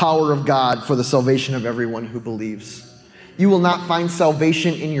the power of God for the salvation of everyone who believes. You will not find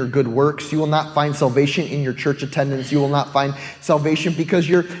salvation in your good works. You will not find salvation in your church attendance. You will not find salvation because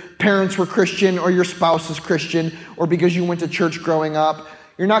your parents were Christian or your spouse is Christian or because you went to church growing up.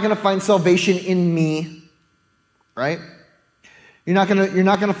 You're not going to find salvation in me, right? You're not going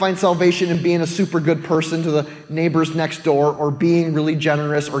to find salvation in being a super good person to the neighbors next door or being really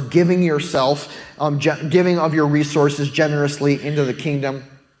generous or giving yourself, giving of your resources generously into the kingdom,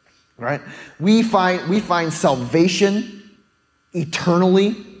 right? We find salvation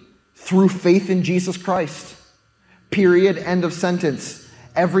eternally through faith in Jesus Christ. Period. End of sentence.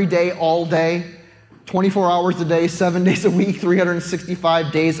 Every day, all day, 24 hours a day, 7 days a week,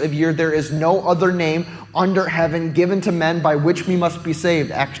 365 days a year. There is no other name under heaven given to men by which we must be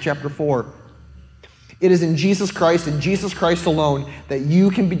saved. Acts chapter 4. It is in Jesus Christ and Jesus Christ alone that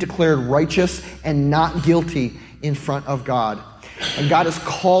you can be declared righteous and not guilty in front of God. And God is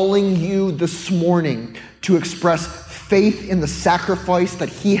calling you this morning to express faith in the sacrifice that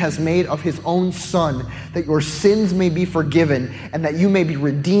He has made of His own Son, that your sins may be forgiven and that you may be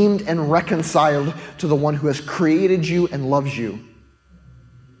redeemed and reconciled to the one who has created you and loves you.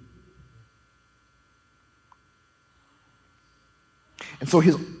 And so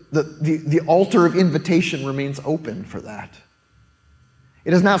the altar of invitation remains open for that.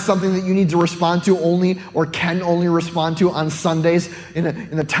 It is not something that you need to respond to only or can only respond to on Sundays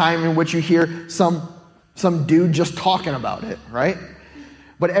in the time in which you hear some dude just talking about it, right?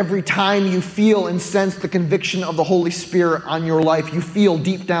 But every time you feel and sense the conviction of the Holy Spirit on your life, you feel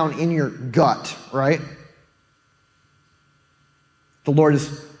deep down in your gut, right? The Lord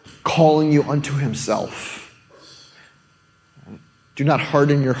is calling you unto Himself. Do not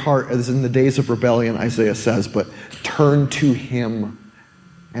harden your heart as in the days of rebellion, Isaiah says, but turn to Him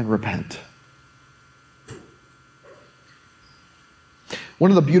and repent. One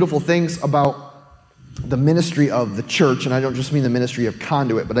of the beautiful things about the ministry of the church, and I don't just mean the ministry of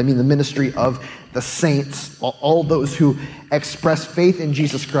Conduit, but I mean the ministry of the saints, all those who express faith in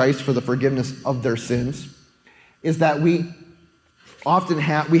Jesus Christ for the forgiveness of their sins, is that we often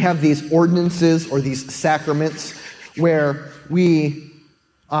have these ordinances or these sacraments where we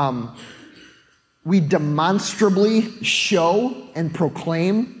demonstrably show and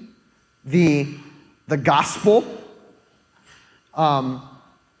proclaim the gospel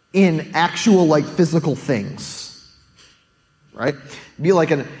in actual, like, physical things, right? It'd be like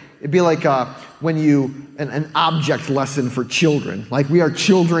It'd be like an object lesson for children. Like we are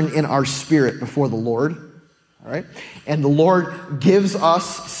children in our spirit before the Lord. All right? And the Lord gives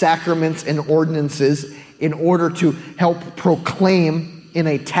us sacraments and ordinances in order to help proclaim in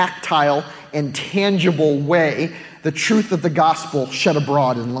a tactile and tangible way the truth of the gospel shed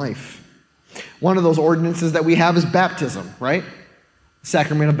abroad in life. One of those ordinances that we have is baptism, right?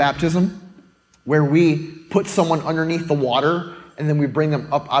 Sacrament of baptism, where we put someone underneath the water and then we bring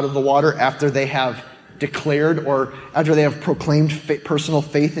them up out of the water after they have declared or after they have proclaimed personal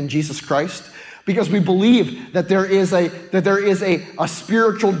faith in Jesus Christ. Because we believe that there is a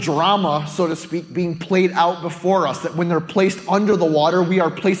spiritual drama, so to speak, being played out before us. That when they're placed under the water, we are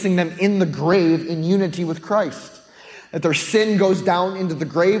placing them in the grave in unity with Christ. That their sin goes down into the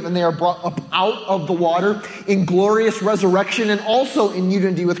grave and they are brought up out of the water in glorious resurrection and also in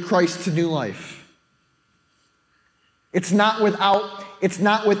unity with Christ to new life. It's not without its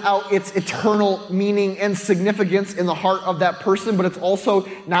eternal meaning and significance in the heart of that person, but it's also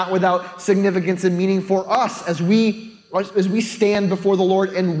not without significance and meaning for us as we stand before the Lord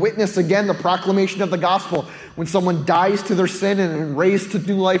and witness again the proclamation of the gospel when someone dies to their sin and raised to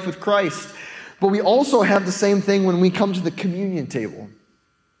new life with Christ. But we also have the same thing when we come to the communion table.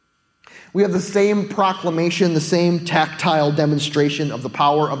 We have the same proclamation, the same tactile demonstration of the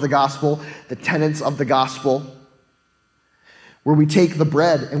power of the gospel, the tenets of the gospel, where we take the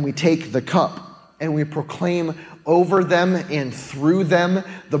bread and we take the cup and we proclaim over them and through them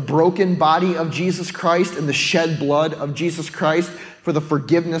the broken body of Jesus Christ and the shed blood of Jesus Christ for the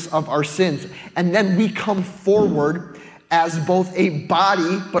forgiveness of our sins. And then we come forward as both a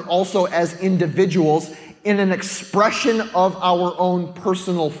body but also as individuals in an expression of our own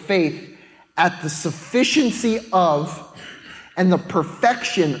personal faith at the sufficiency of and the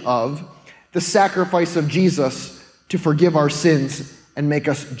perfection of the sacrifice of Jesus to forgive our sins and make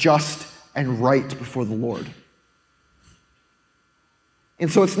us just and right before the Lord.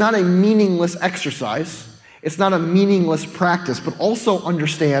 And so it's not a meaningless exercise. It's not a meaningless practice, but also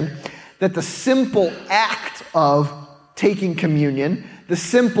understand that the simple act of taking communion, the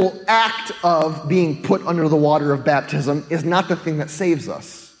simple act of being put under the water of baptism is not the thing that saves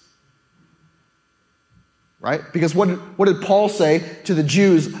us. Right? Because what did Paul say to the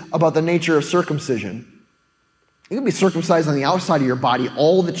Jews about the nature of circumcision? You can be circumcised on the outside of your body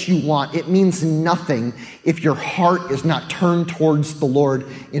all that you want. It means nothing if your heart is not turned towards the Lord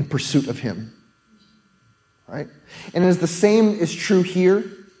in pursuit of Him. Right? And as the same is true here,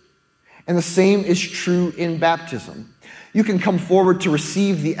 and the same is true in baptism. You can come forward to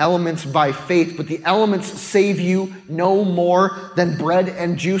receive the elements by faith, but the elements save you no more than bread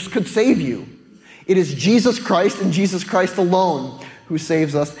and juice could save you. It is Jesus Christ and Jesus Christ alone who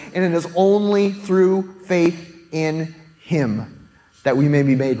saves us, and it is only through faith in Him that we may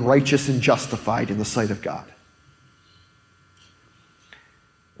be made righteous and justified in the sight of God.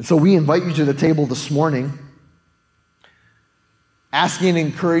 And so we invite you to the table this morning, asking and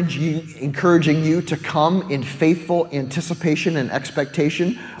encouraging you to come in faithful anticipation and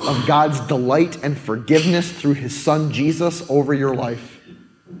expectation of God's delight and forgiveness through His Son Jesus over your life.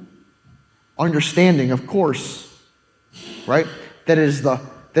 Understanding, of course, right, that is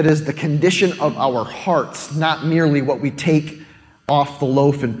the condition of our hearts, not merely what we take off the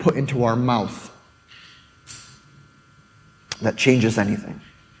loaf and put into our mouth, that changes anything.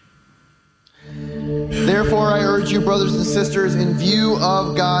 Therefore, I urge you, brothers and sisters, in view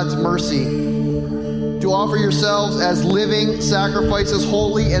of God's mercy, to offer yourselves as living sacrifices,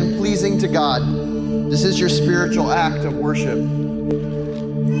 holy and pleasing to God. This is your spiritual act of worship.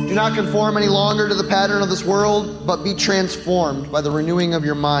 Do not conform any longer to the pattern of this world, but be transformed by the renewing of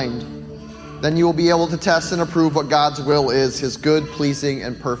your mind. Then you will be able to test and approve what God's will is, His good, pleasing,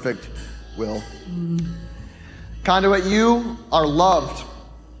 and perfect will. Conduit, you are loved.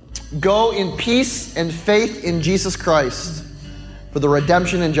 Go in peace and faith in Jesus Christ for the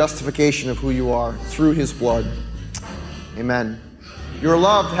redemption and justification of who you are through His blood. Amen. You're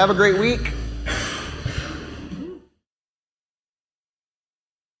loved. Have a great week.